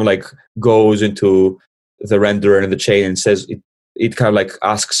 it kind of like goes into the renderer and the chain and says it kind of like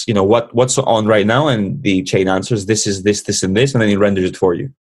asks, what's on right now, and the chain answers this is this and this, and then it renders it for you,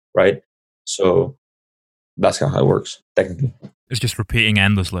 right? So that's kind of how it works technically. It's just repeating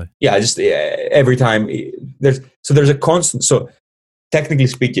endlessly. Yeah, just every time there's a constant. So technically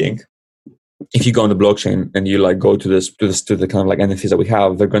speaking, if you go on the blockchain and you like go to the kind of like NFTs that we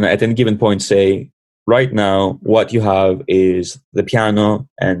have, they're gonna at any given point say, right now, what you have is the piano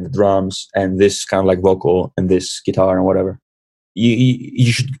and the drums and this kind of like vocal and this guitar and whatever.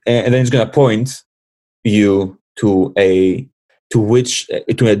 You should, and then it's going to point you to a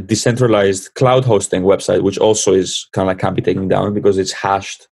decentralized cloud hosting website, which also is kind of like can't be taken down because it's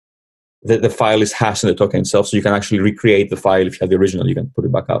hashed. The file is hashed in the token itself, so you can actually recreate the file. If you have the original, you can put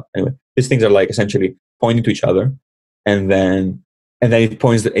it back up. Anyway, these things are like essentially pointing to each other, and then it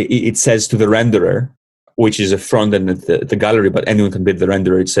points. It says to the renderer, which is a front end at the gallery, but anyone can build the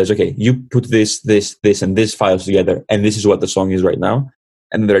renderer. It says, okay, you put this, and this files together, and this is what the song is right now.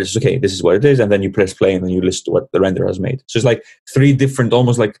 And then it's okay, this is what it is, and then you press play, and then you listen to what the renderer has made. So it's like 3 different,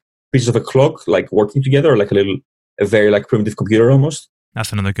 almost like pieces of a clock, like working together, like a very like primitive computer almost.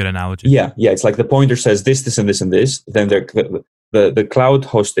 That's another good analogy. Yeah. It's like the pointer says this, and this, and this. Then the cloud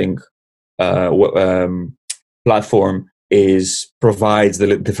hosting platform provides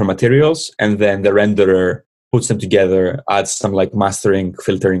the different materials, and then the renderer puts them together, adds some like mastering,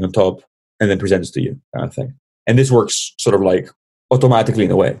 filtering on top, and then presents to you, kind of thing. And this works sort of like automatically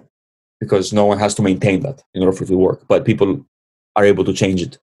in a way. because no one has to maintain that in order for it to work. But people are able to change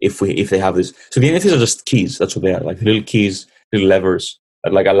it if they have this. So the NFTs are just keys. That's what they are, like little keys, little levers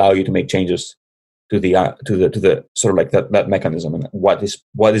that like allow you to make changes to the sort of like that mechanism, and what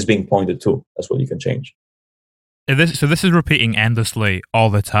is being pointed to. That's what you can change. So this is repeating endlessly all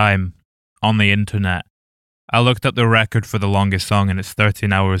the time on the internet. I looked up the record for the longest song, and it's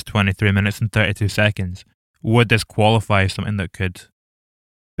 13 hours, 23 minutes, and 32 seconds. Would this qualify as something that could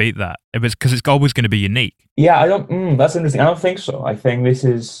beat that? If it's because it's always going to be unique. Yeah, I don't. That's interesting. I don't think so. I think this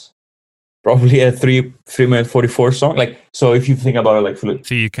is probably a 3-minute 44 song. Like, so if you think about it, like,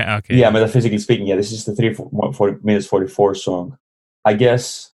 so you can, okay. Yeah, metaphysically speaking, yeah, this is the 3 minutes 44 song. I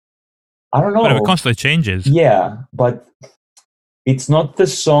guess, I don't know. But it constantly changes. Yeah, but it's not the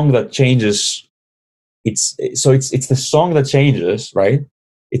song that changes. It's the song that changes, right?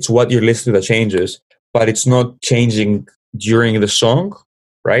 It's what you're listening to that changes, but it's not changing during the song,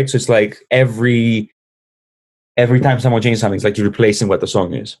 right? So it's like every time someone changes something, it's like you're replacing what the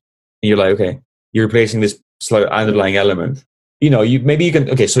song is. And you're like, okay, you're replacing this slight underlying element. Maybe you can,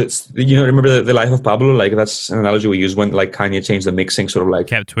 okay, so it's, remember the life of Pablo? Like, that's an analogy we use when like Kanye changed the mixing, sort of like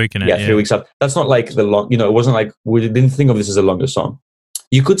kept tweaking it. Yeah, 3 weeks up. That's not like the long, it wasn't like, we didn't think of this as the longest song.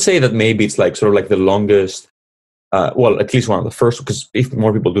 You could say that maybe it's like sort of like the longest, well, at least one of the first, because if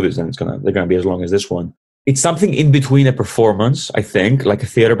more people do this, then they're gonna be as long as this one. It's something in between a performance, I think, like a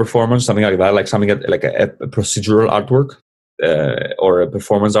theater performance, something like that, like something like a procedural artwork or a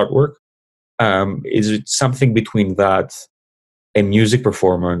performance artwork. Is it something between that, a music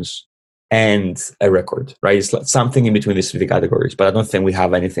performance, and a record, right? It's like something in between these three categories, but I don't think we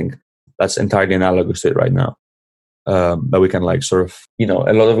have anything that's entirely analogous to it right now. That we can like sort of, a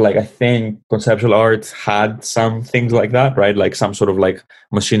lot of like, I think conceptual art had some things like that, right? Like some sort of like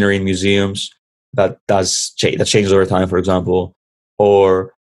machinery in museums that changes over time, for example,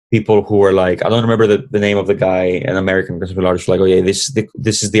 or people who were like, I don't remember the name of the guy, an American conceptual artist, like, oh yeah, this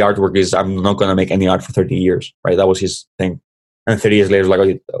is the artwork I'm not going to make any art for 30 years, right? That was his thing. And 30 years later,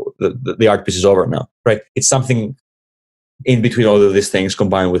 like, oh, the art piece is over now, right? It's something in between all of these things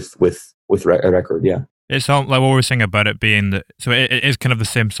combined with a record, yeah. It's all, like what we were saying about it being that, so it is kind of the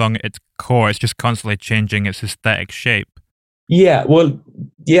same song at its core, it's just constantly changing its aesthetic shape. Yeah, well,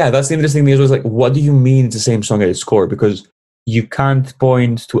 yeah, that's the interesting thing. Is like, what do you mean it's the same song at its core? Because you can't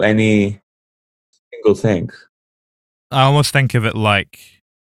point to any single thing. I almost think of it like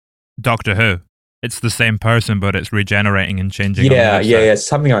Doctor Who. It's the same person, but it's regenerating and changing. Yeah,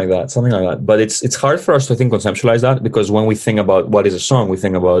 something like that. But it's hard for us to, I think, conceptualize that, because when we think about what is a song, we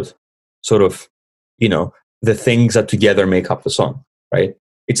think about sort of, the things that together make up the song, right?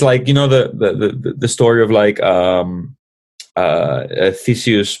 It's like, the story of like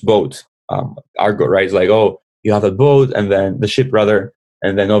Theseus' boat, Argo, right? It's like, oh, you have a boat, and then the ship rather,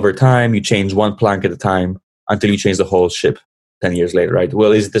 and then over time you change one plank at a time until you change the whole ship 10 years later, right?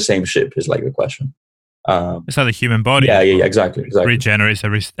 Well, is it the same ship is like the question. It's like the human body. Yeah, exactly. Regenerates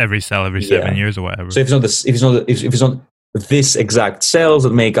every cell every 7 years or whatever. So if it's not this exact cells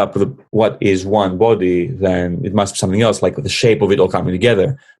that make up what is one body, then it must be something else, like the shape of it all coming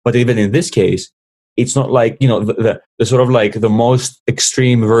together. But even in this case, it's not like, the sort of like the most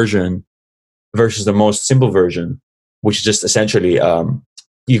extreme version versus the most simple version, which is just essentially,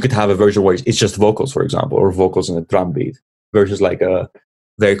 you could have a version where it's just vocals, for example, or vocals and a drum beat, versus like a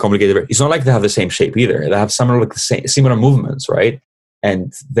very complicated. It's not like they have the same shape either. They have some like similar movements, right?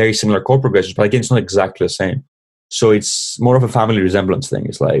 And very similar chord progressions, but again, it's not exactly the same. So it's more of a family resemblance thing.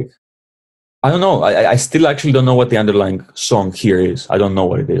 It's like, I don't know. I still actually don't know what the underlying song here is. I don't know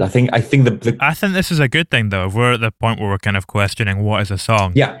what it is. I think I think this is a good thing, though. If we're at the point where we're kind of questioning what is a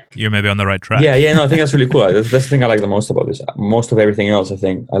song, yeah, you're maybe on the right track. Yeah. No, I think that's really cool. That's the thing I like the most about this. Most of everything else, I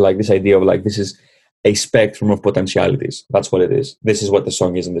think I like this idea of like, this is a spectrum of potentialities. That's what it is. This is what the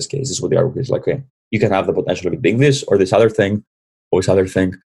song is in this case. This is what the artwork is. Like, okay, you can have the potential of it being this or this other thing or this other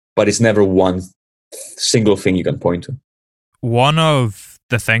thing, but it's never one single thing you can point to. One of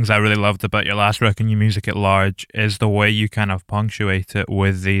the things I really loved about your last record, New Music at Large, is the way you kind of punctuate it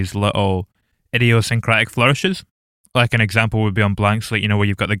with these little idiosyncratic flourishes. Like an example would be on Blank Slate, where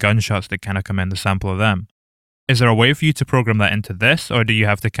you've got the gunshots that kind of come in, the sample of them. Is there a way for you to program that into this, or do you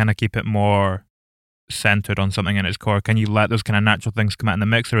have to kind of keep it more centered on something in its core? Can you let those kind of natural things come out in the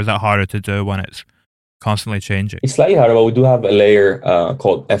mix, or is that harder to do when it's constantly changing? It's slightly harder, but we do have a layer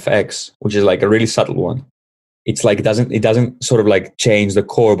called FX, which is like a really subtle one. It's like it doesn't sort of like change the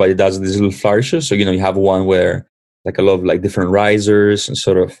core, but it does these little flourishes. So you have one where like a lot of like different risers and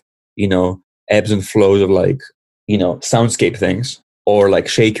sort of ebbs and flows of like soundscape things, or like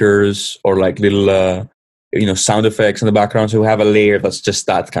shakers, or like little sound effects in the background. So we have a layer that's just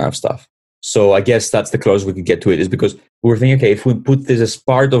that kind of stuff. So I guess that's the closest we could get to it, is because we were thinking, okay, if we put this as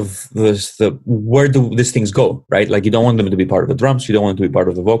part of this, where do these things go, right? Like you don't want them to be part of the drums, you don't want them to be part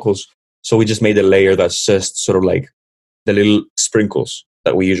of the vocals. So we just made a layer that's just sort of like the little sprinkles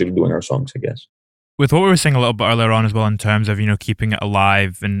that we usually do in our songs, I guess. With what we were saying a little bit earlier on as well, in terms of, keeping it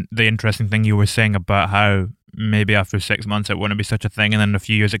alive, and the interesting thing you were saying about how maybe after 6 months it wouldn't be such a thing, and then in a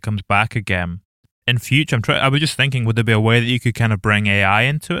few years it comes back again. In future, I was just thinking, would there be a way that you could kind of bring AI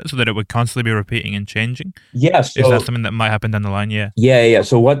into it so that it would constantly be repeating and changing? Yeah. So, is that something that might happen down the line? Yeah. Yeah.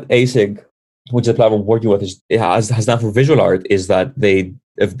 So what ASIG, which is the platform I'm working with, has done for visual art is that they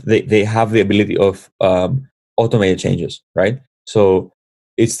have the ability of automated changes, right? So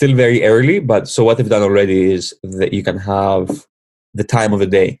it's still very early, but so what they've done already is that you can have the time of the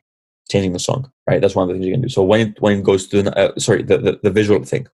day changing the song, right? That's one of the things you can do. So when it goes to the visual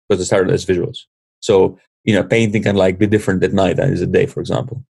thing, because it started as visuals. So, painting can like be different at night than it is at day, for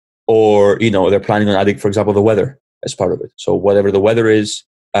example. Or, they're planning on adding, for example, the weather as part of it. So whatever the weather is,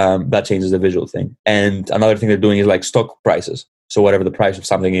 that changes the visual thing. And another thing they're doing is like stock prices. So whatever the price of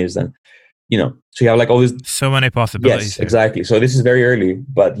something is, then, so you have like all these. So many possibilities. Yes, exactly. So this is very early,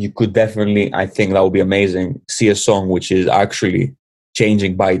 but you could definitely, I think that would be amazing, see a song which is actually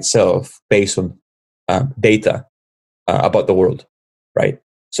changing by itself based on data about the world, right?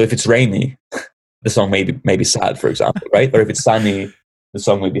 So if it's rainy, the song may be sad, for example, right? Or if it's sunny, the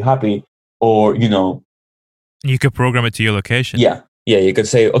song may be happy, or you could program it to your location. Yeah. You could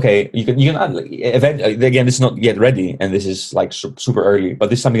say, okay, you can add, like, again, this is not yet ready, and this is like super early, but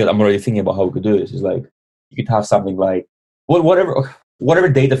this is something that I'm already thinking about how we could do this. Is like you could have something like whatever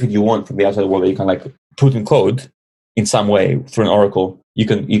data feed you want from the outside world that you can like put in code in some way through an oracle. You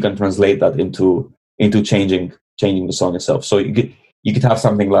can translate that into changing the song itself. So you could have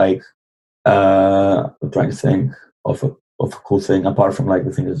something like. I'm trying to think of a cool thing apart from like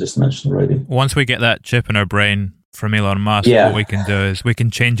the thing I just mentioned already. Once we get that chip in our brain from Elon Musk, what we can do is we can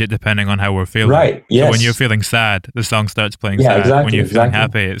change it depending on how we're feeling. Right. Yes. So when you're feeling sad, the song starts playing sad. Exactly, when you're feeling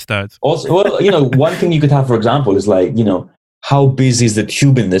happy, it starts. Also, well, one thing you could have, for example, is like, how busy is the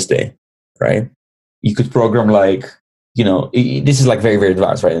tube in this day, right? You could program like, this is like very, very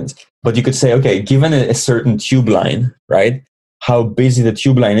advanced, right? But you could say, okay, given a certain tube line, right? How busy the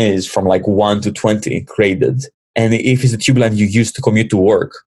tube line is from like 1 to 20 graded. And if it's a tube line you use to commute to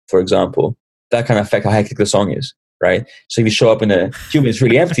work, for example, that can affect how hectic the song is, right? So if you show up in a tube and it's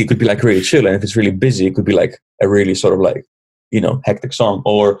really empty, it could be like really chill. And if it's really busy, it could be like a really sort of like, hectic song.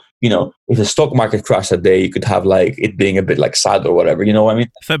 Or, if the stock market crashed that day, you could have like it being a bit like sad or whatever, you know what I mean?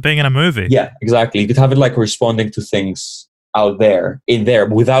 It's like being in a movie. Yeah, exactly. You could have it like responding to things out there, in there,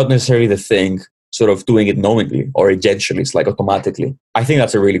 without necessarily the thing sort of doing it knowingly or agentially. It's like automatically. I think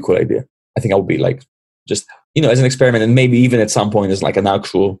that's a really cool idea. I think I would be like, just, as an experiment, and maybe even at some point as like an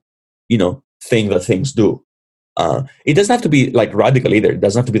actual, thing that things do. It doesn't have to be like radical either. It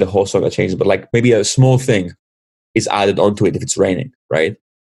doesn't have to be the whole song that changes, but like maybe a small thing is added onto it if it's raining, right?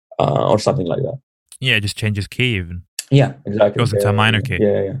 Or something like that. Yeah, it just changes key even. Yeah, exactly. Goes into a minor key.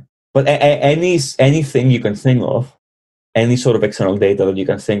 Yeah. But anything you can think of, any sort of external data that you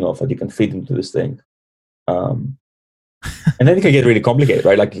can think of that you can feed into this thing. And then it can get really complicated,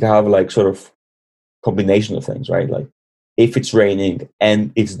 right? Like you can have like sort of combination of things, right? Like if it's raining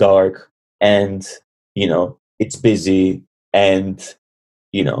and it's dark and, it's busy and,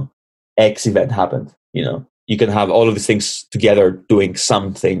 X event happened, you can have all of these things together doing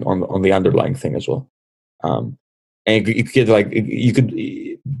something on the underlying thing as well. And you get like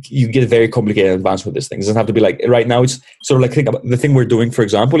you get very complicated and advanced with this thing. It doesn't have to be like right now. It's sort of like think about the thing we're doing, for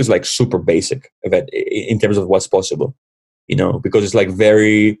example, is like super basic event in terms of what's possible, because it's like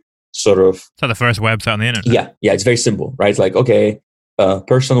very sort of. It's like the first website on the internet. Yeah, it's very simple, right? It's like okay,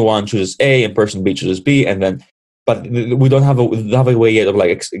 person 1 chooses A and person B chooses B, and then. But we don't have a way yet of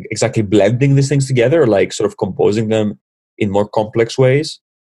like exactly blending these things together, or like sort of composing them in more complex ways.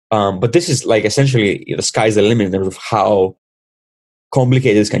 But this is like essentially the sky's the limit in terms of how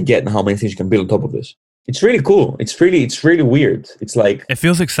complicated this can get and how many things you can build on top of this. It's really cool. It's really weird. It's like it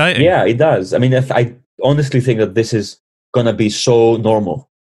feels exciting. Yeah, it does. I mean, I honestly think that this is gonna be so normal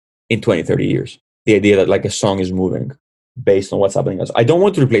in 20, 30 years. The idea that like a song is moving based on what's happening. I don't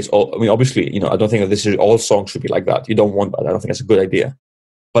want to replace all. I mean, obviously, I don't think that all songs should be like that. You don't want that. I don't think that's a good idea.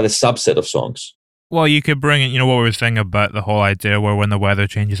 But a subset of songs. Well, you could bring in, what we were saying about the whole idea where when the weather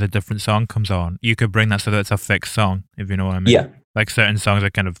changes, a different song comes on. You could bring that so that it's a fixed song, if you know what I mean. Yeah. Like certain songs are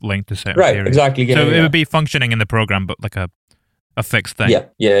kind of linked to certain right, periods. Exactly. Yeah, so it would be functioning in the program, but like a fixed thing.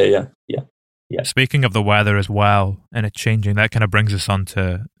 Yeah. Speaking of the weather as well, and it changing, that kind of brings us on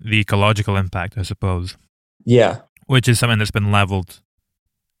to the ecological impact, I suppose. Yeah. Which is something that's been leveled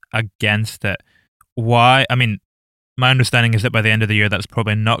against it. Why? I mean, my understanding is that by the end of the year, that's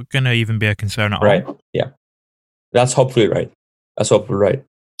probably not going to even be a concern at all. Right. Yeah. That's hopefully right.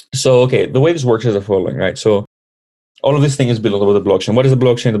 So, okay, the way this works is the following, right? So all of this thing is built over the blockchain. What is the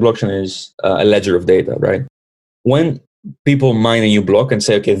blockchain? The blockchain is a ledger of data, right? When people mine a new block and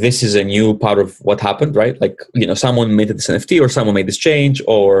say, okay, this is a new part of what happened, right? Like, someone minted this NFT, or someone made this change,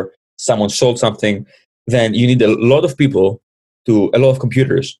 or someone sold something, then you need a lot of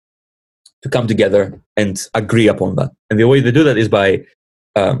computers to come together and agree upon that. And the way they do that is by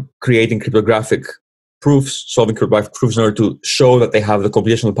creating cryptographic proofs, solving cryptographic proofs in order to show that they have the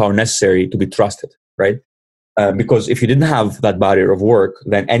computational power necessary to be trusted, right? Because if you didn't have that barrier of work,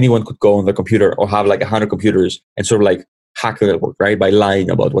 then anyone could go on the computer or have like 100 computers and sort of like hack the network, right? By lying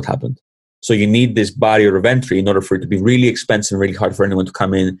about what happened. So you need this barrier of entry in order for it to be really expensive and really hard for anyone to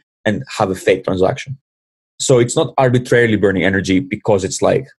come in and have a fake transaction. So it's not arbitrarily burning energy because it's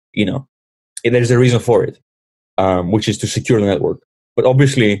like, there's a reason for it, which is to secure the network. But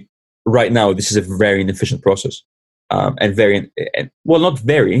obviously, right now, this is a very inefficient process not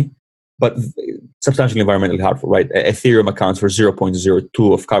very, but substantially environmentally harmful, right? Ethereum accounts for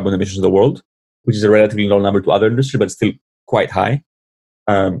 0.02 of carbon emissions in the world, which is a relatively low number to other industries, but still quite high.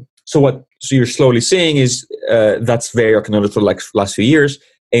 So you're slowly seeing is that's very acknowledged for like last few years,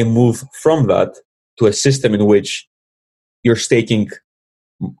 a move from that to a system in which you're staking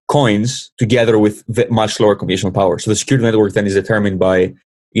coins together with much lower computational power. So the security network then is determined by,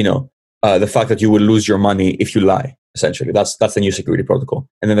 the fact that you will lose your money if you lie. Essentially, that's the new security protocol.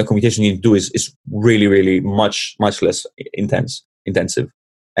 And then the computation you need to do is really, really much less intensive.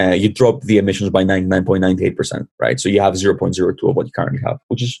 You drop the emissions by 99.98%, right? So you have 0.02 of what you currently have,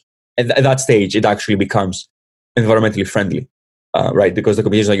 which is at that stage it actually becomes environmentally friendly, right? Because the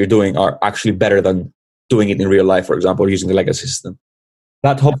computations that you're doing are actually better than doing it in real life, for example, or using the legacy system.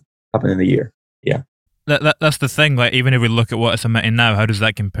 That happened in a year. Yeah. That's the thing. Like, even if we look at what it's emitting now, how does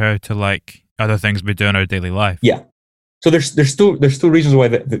that compare to like other things we do in our daily life? Yeah. So there's two reasons why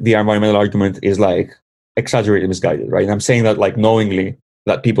the environmental argument is like exaggerated, misguided, right? And I'm saying that like knowingly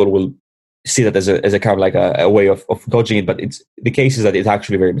that people will see that as a kind of like a way of dodging it, but the case is that it's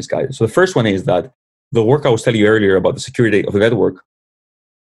actually very misguided. So the first one is that the work I was telling you earlier about the security of the network,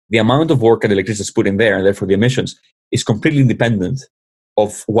 the amount of work and electricity is put in there, and therefore the emissions, is completely independent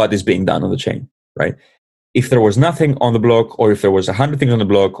of what is being done on the chain, right? If there was nothing on the block, or if there was 100 things on the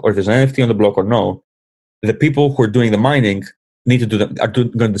block, or if there's an NFT on the block or no, the people who are doing the mining need to are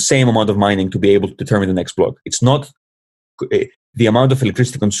doing the same amount of mining to be able to determine the next block. It's not the amount of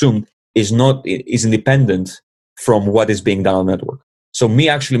electricity consumed is independent from what is being done on the network. So me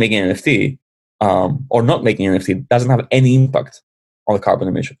actually making an NFT or not making an NFT doesn't have any impact on the carbon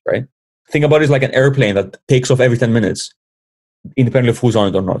emission, right? Think about it as like an airplane that takes off every 10 minutes, independently of who's on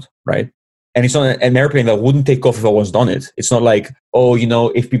it or not, right? And it's not an airplane that wouldn't take off if I wasn't on it. It's not like,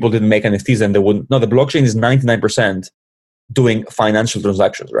 if people didn't make NFTs, then they wouldn't. No, the blockchain is 99% doing financial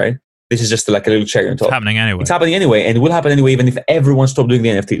transactions, right? This is just like a little cherry on top. It's happening anyway. It's happening anyway, and it will happen anyway, even if everyone stopped doing the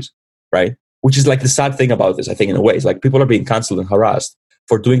NFTs, right? Which is like the sad thing about this, I think, in a way. It's like people are being cancelled and harassed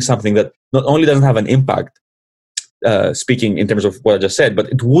for doing something that not only doesn't have an impact, speaking in terms of what I just said, but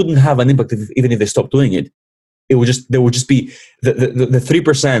it wouldn't have an impact even if they stopped doing it. There would just be the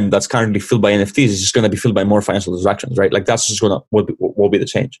 3% that's currently filled by NFTs is just going to be filled by more financial transactions, right? Like that's just will be the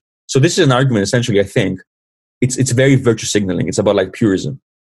change. So this is an argument, essentially, I think, it's very virtue signaling. It's about like purism.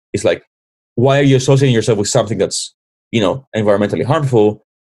 It's like, why are you associating yourself with something that's, environmentally harmful?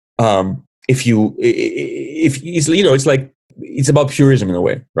 It's like, it's about purism in a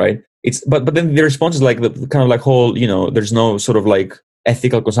way, right? But then the response is like the kind of like whole, there's no sort of like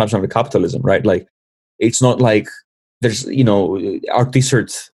ethical consumption of the capitalism, right? Like, it's not like there's, our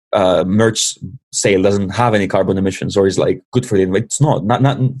t-shirt merch sale doesn't have any carbon emissions or is like good for the environment. It's not,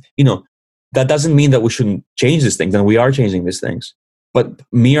 that doesn't mean that we shouldn't change these things, and we are changing these things. But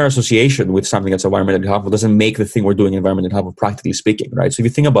mere association with something that's environmentally harmful doesn't make the thing we're doing environmentally harmful, practically speaking, right? So if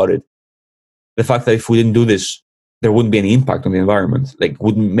you think about it, the fact that if we didn't do this, there wouldn't be any impact on the environment, like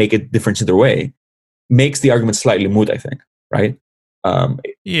wouldn't make a difference either way, makes the argument slightly moot, I think, right?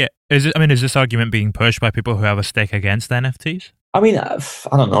 Yeah. Is this argument being pushed by people who have a stake against NFTs? I mean, I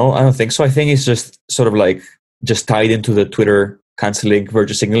don't know. I don't think so. I think it's just sort of like just tied into the Twitter canceling,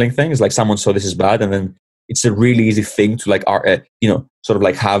 virtue signaling thing. It's like someone saw this is bad, and then it's a really easy thing to like, sort of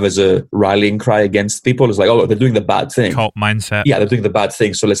like have as a rallying cry against people. It's like, oh, they're doing the bad thing. Cult mindset. Yeah, they're doing the bad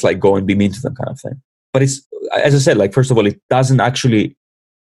thing, so let's like go and be mean to them, kind of thing. But it's, as I said, like first of all, it doesn't actually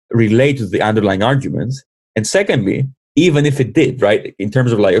relate to the underlying argument, and secondly, even if it did, right, in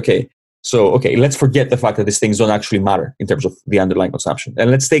terms of like, okay, So, okay, let's forget the fact that these things don't actually matter in terms of the underlying consumption. And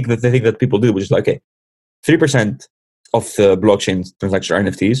let's take the thing that people do, which is like, okay, 3% of the blockchain transactions are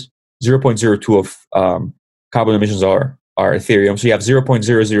NFTs, 0.02 of carbon emissions are Ethereum. So you have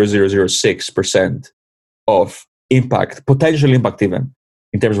 0.00006% of impact, potential impact even,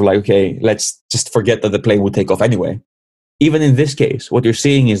 in terms of like, okay, let's just forget that the plane would take off anyway. Even in this case, what you're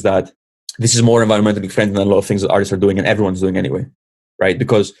seeing is that this is more environmentally friendly than a lot of things that artists are doing and everyone's doing anyway, right?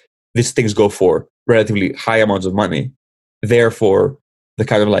 Because these things go for relatively high amounts of money. Therefore, the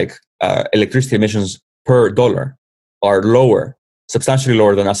kind of like electricity emissions per dollar are lower, substantially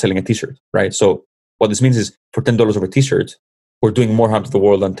lower than us selling a t-shirt, right? So what this means is for $10 of a t-shirt, we're doing more harm to the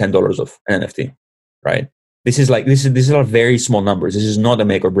world than $10 of an NFT, right? These are very small numbers. This is not a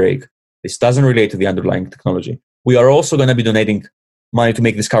make or break. This doesn't relate to the underlying technology. We are also going to be donating money to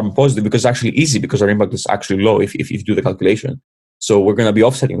make this carbon positive because it's actually easy because our impact is actually low if you do the calculation. So we're going to be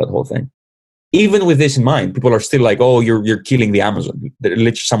offsetting that whole thing. Even with this in mind, people are still like, oh, you're killing the Amazon.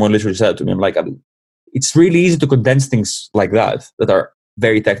 Someone literally said it to me. I'm like, it's really easy to condense things like that are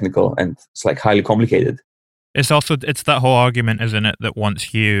very technical and it's like highly complicated. It's that whole argument, isn't it, that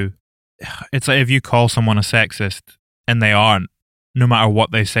it's like if you call someone a sexist and they aren't, no matter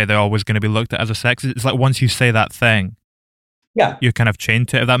what they say, they're always going to be looked at as a sexist. It's like once you say that thing, yeah, you're kind of chained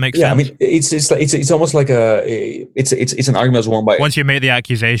to it, if that makes sense. Yeah, I mean, it's almost like it's an argument that's won by. Once you make the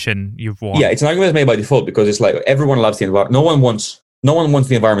accusation, you've won. Yeah, it's an argument that's made by default because it's like everyone loves the environment. No one wants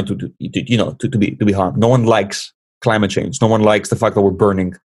the environment to be harmed. No one likes climate change. No one likes the fact that we're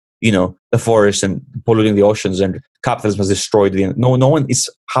burning, the forests and polluting the oceans, and capitalism has destroyed no one is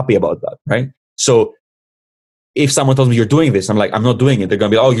happy about that, right? So if someone tells me you're doing this, I'm like, I'm not doing it. They're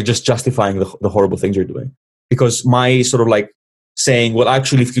going to be, oh, you're just justifying the horrible things you're doing. Because my sort of like saying, well,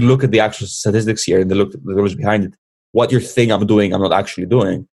 actually, if you look at the actual statistics here and look at the numbers behind it, what you think I'm doing, I'm not actually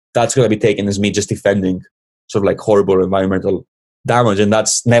doing, that's going to be taken as me just defending sort of like horrible environmental damage. And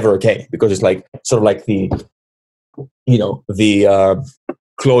that's never okay because it's like sort of like the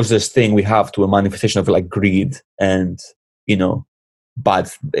closest thing we have to a manifestation of like greed and,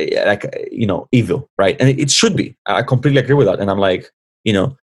 bad, evil, right? And it should be. I completely agree with that. And I'm like,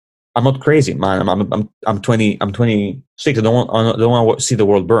 I'm not crazy, man. I'm 26. I don't want to see the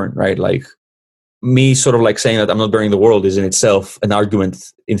world burn, right? Like me sort of like saying that I'm not burning the world is in itself an argument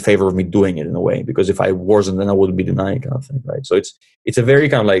in favor of me doing it in a way, because if I wasn't, then I wouldn't be denying kind of thing, right? So it's a very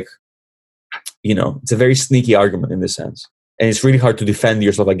kind of like, it's a very sneaky argument in this sense. And it's really hard to defend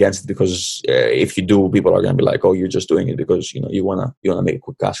yourself against it because if you do, people are going to be like, oh, you're just doing it because, you want to make a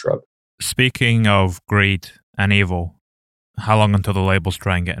quick cash grab. Speaking of greed and evil, how long until the labels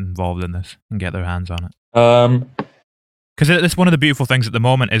try and get involved in this and get their hands on it? Because it's one of the beautiful things at the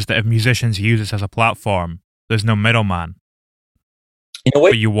moment is that if musicians use this as a platform, there's no middleman. In a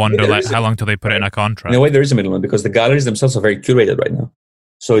way, but you wonder how long till they put it in a contract. In a way, there is a middleman because the galleries themselves are very curated right now.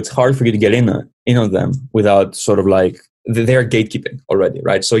 So it's hard for you to get in on them without sort of like, they're gatekeeping already,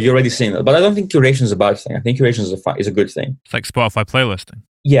 right? So you're already seeing that. But I don't think curation is a bad thing. I think curation is a good thing. It's like Spotify playlisting.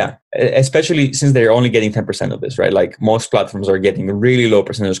 Yeah, especially since they're only getting 10% of this, right? Like most platforms are getting a really low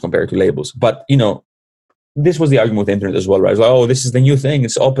percentage compared to labels. But, this was the argument with the internet as well, right? It's like, oh, this is the new thing.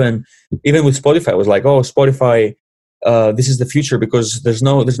 It's open. Even with Spotify, it was like, oh, Spotify, this is the future because there's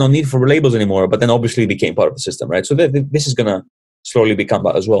no need for labels anymore. But then obviously it became part of the system, right? So this is going to slowly become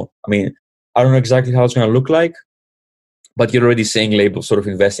that as well. I mean, I don't know exactly how it's going to look like, but you're already seeing labels sort of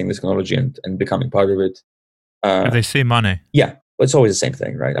investing in this technology and becoming part of it. They see money. Yeah. It's always the same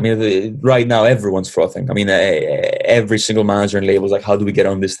thing, right? I mean, right now everyone's frothing. I mean, every single manager and label is like, how do we get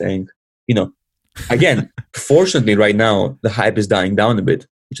on this thing? Again, fortunately, right now the hype is dying down a bit,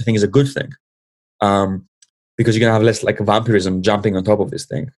 which I think is a good thing, because you're gonna have less like vampirism jumping on top of this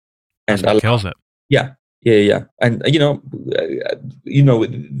thing, and that kills it. Yeah. And the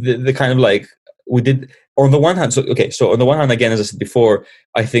kind of like we did on the one hand. So on the one hand, again, as I said before,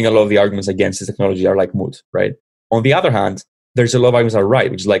 I think a lot of the arguments against this technology are like moot, right? On the other hand, there's a lot of arguments that are right,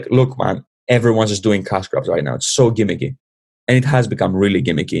 which is like, look, man, everyone's just doing cash grabs right now. It's so gimmicky, and it has become really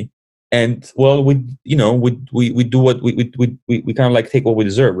gimmicky. And well, we do what we kind of like take what we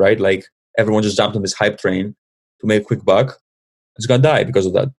deserve, right? Like everyone just jumped on this hype train to make a quick buck. It's gonna die because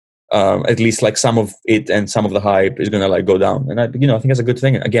of that. At least like some of it and some of the hype is gonna like go down. And I think that's a good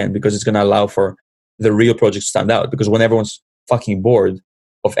thing again because it's gonna allow for the real project to stand out. Because when everyone's fucking bored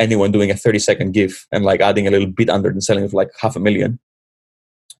of anyone doing a 30-second GIF and like adding a little bit under it and selling it for like 500,000,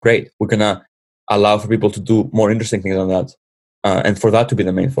 great. We're gonna allow for people to do more interesting things on that. And for that to be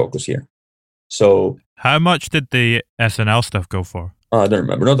the main focus here. So, how much did the SNL stuff go for? I don't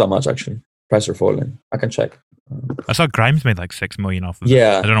remember. Not that much, actually. Prices are falling. I can check. I saw Grimes made like 6 million off of it.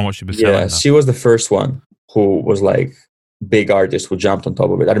 Yeah. I don't know what she was selling. Yeah, she was the first one who was like big artist who jumped on top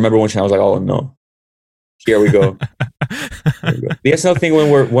of it. I remember watching, I was like, oh no, here we go. Here we go. The SNL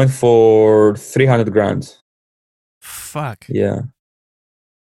thing went for 300 grand. Fuck. Yeah.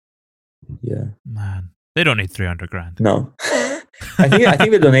 Man, they don't need 300 grand. No. I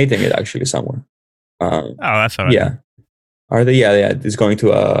think they're donating it actually somewhere. Oh, that's all right. Yeah. Are they? Yeah. It's going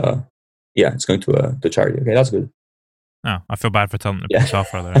to it's going to charity. Okay, that's good. Oh, I feel bad for telling them to Yeah. piss off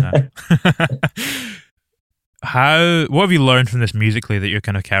further now. What have you learned from this musically that you're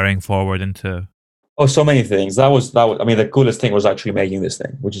kind of carrying forward into? Oh, so many things. That was. I mean, the coolest thing was actually making this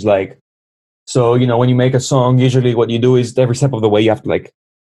thing, which is like, so when you make a song, usually what you do is every step of the way you have to like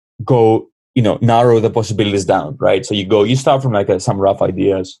go, narrow the possibilities down, right? So you start from like some rough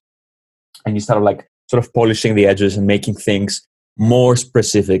ideas, and you start like sort of polishing the edges and making things more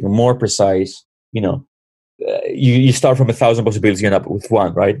specific, more precise. You start from 1,000 possibilities, you end up with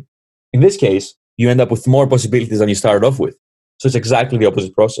one, right? In this case, you end up with more possibilities than you started off with. So it's exactly the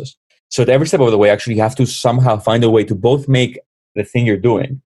opposite process. So at every step of the way, actually, you have to somehow find a way to both make the thing you're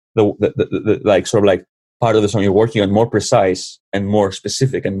doing, the like sort of like part of the song you're working on, more precise and more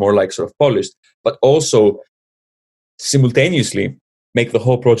specific and more like sort of polished, but also simultaneously make the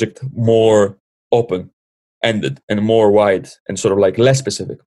whole project more open-ended and more wide and sort of like less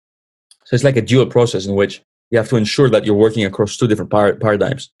specific. So it's like a dual process in which you have to ensure that you're working across two different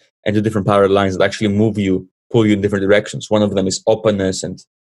paradigms and two different parallel lines that actually pull you in different directions. One of them is openness and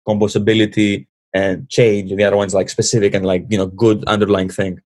composability and change, and the other one's like specific and like good underlying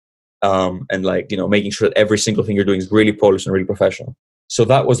thing, and like making sure that every single thing you're doing is really polished and really professional. So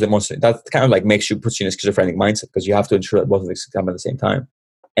that was that kind of like puts you in a schizophrenic mindset, because you have to ensure that both of these come at the same time,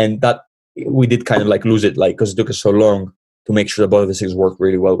 and that we did kind of like lose it, like because it took us so long to make sure that both of these things work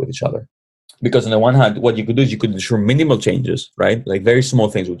really well with each other. Because on the one hand, what you could do is you could ensure minimal changes, right? Like very small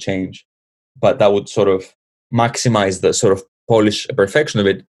things would change, but that would sort of maximize the sort of polish perfection of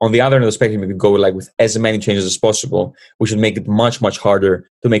it. On the other end of the spectrum, you could go like with as many changes as possible, which would make it much, much harder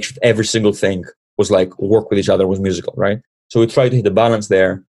to make sure that every single thing was like work with each other, was musical, right? So we tried to hit the balance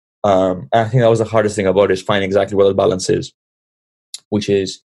there. And I think that was the hardest thing about it, is finding exactly what the balance is, which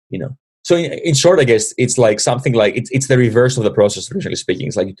is, So in short, I guess it's like something like it's the reverse of the process, originally speaking.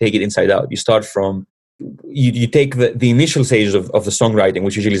 It's like you take it inside out. You start from, you take the initial stages of the songwriting,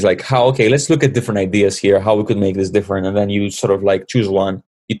 which usually is like, let's look at different ideas here, how we could make this different. And then you sort of like choose one.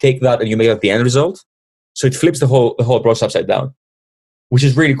 You take that and you make that the end result. So it flips the whole process upside down, which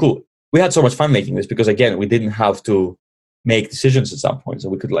is really cool. We had so much fun making this because, again, we didn't have to make decisions at some point. So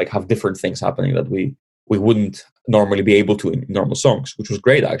we could like have different things happening that we wouldn't normally be able to in normal songs, which was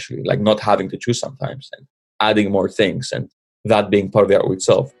great, actually, like not having to choose sometimes and adding more things, and that being part of the art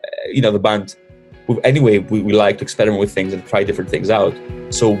itself. The band, anyway, we like to experiment with things and try different things out.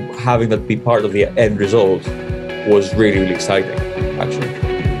 So having that be part of the end result was really, really exciting, actually.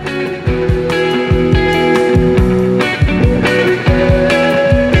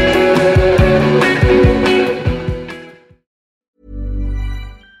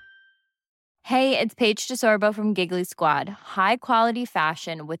 Hey, it's Paige DeSorbo from Giggly Squad. High quality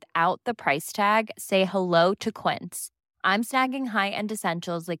fashion without the price tag. Say hello to Quince. I'm snagging high-end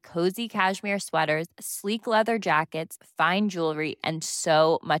essentials like cozy cashmere sweaters, sleek leather jackets, fine jewelry, and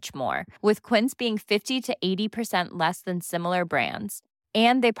so much more. With Quince being 50 to 80% less than similar brands.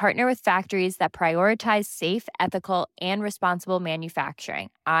 And they partner with factories that prioritize safe, ethical, and responsible manufacturing.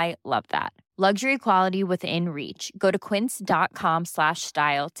 I love that. Luxury quality within reach. Go to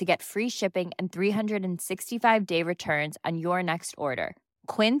quince.com/style to get free shipping and 365-day returns on your next order.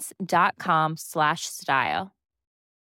 Quince.com/style.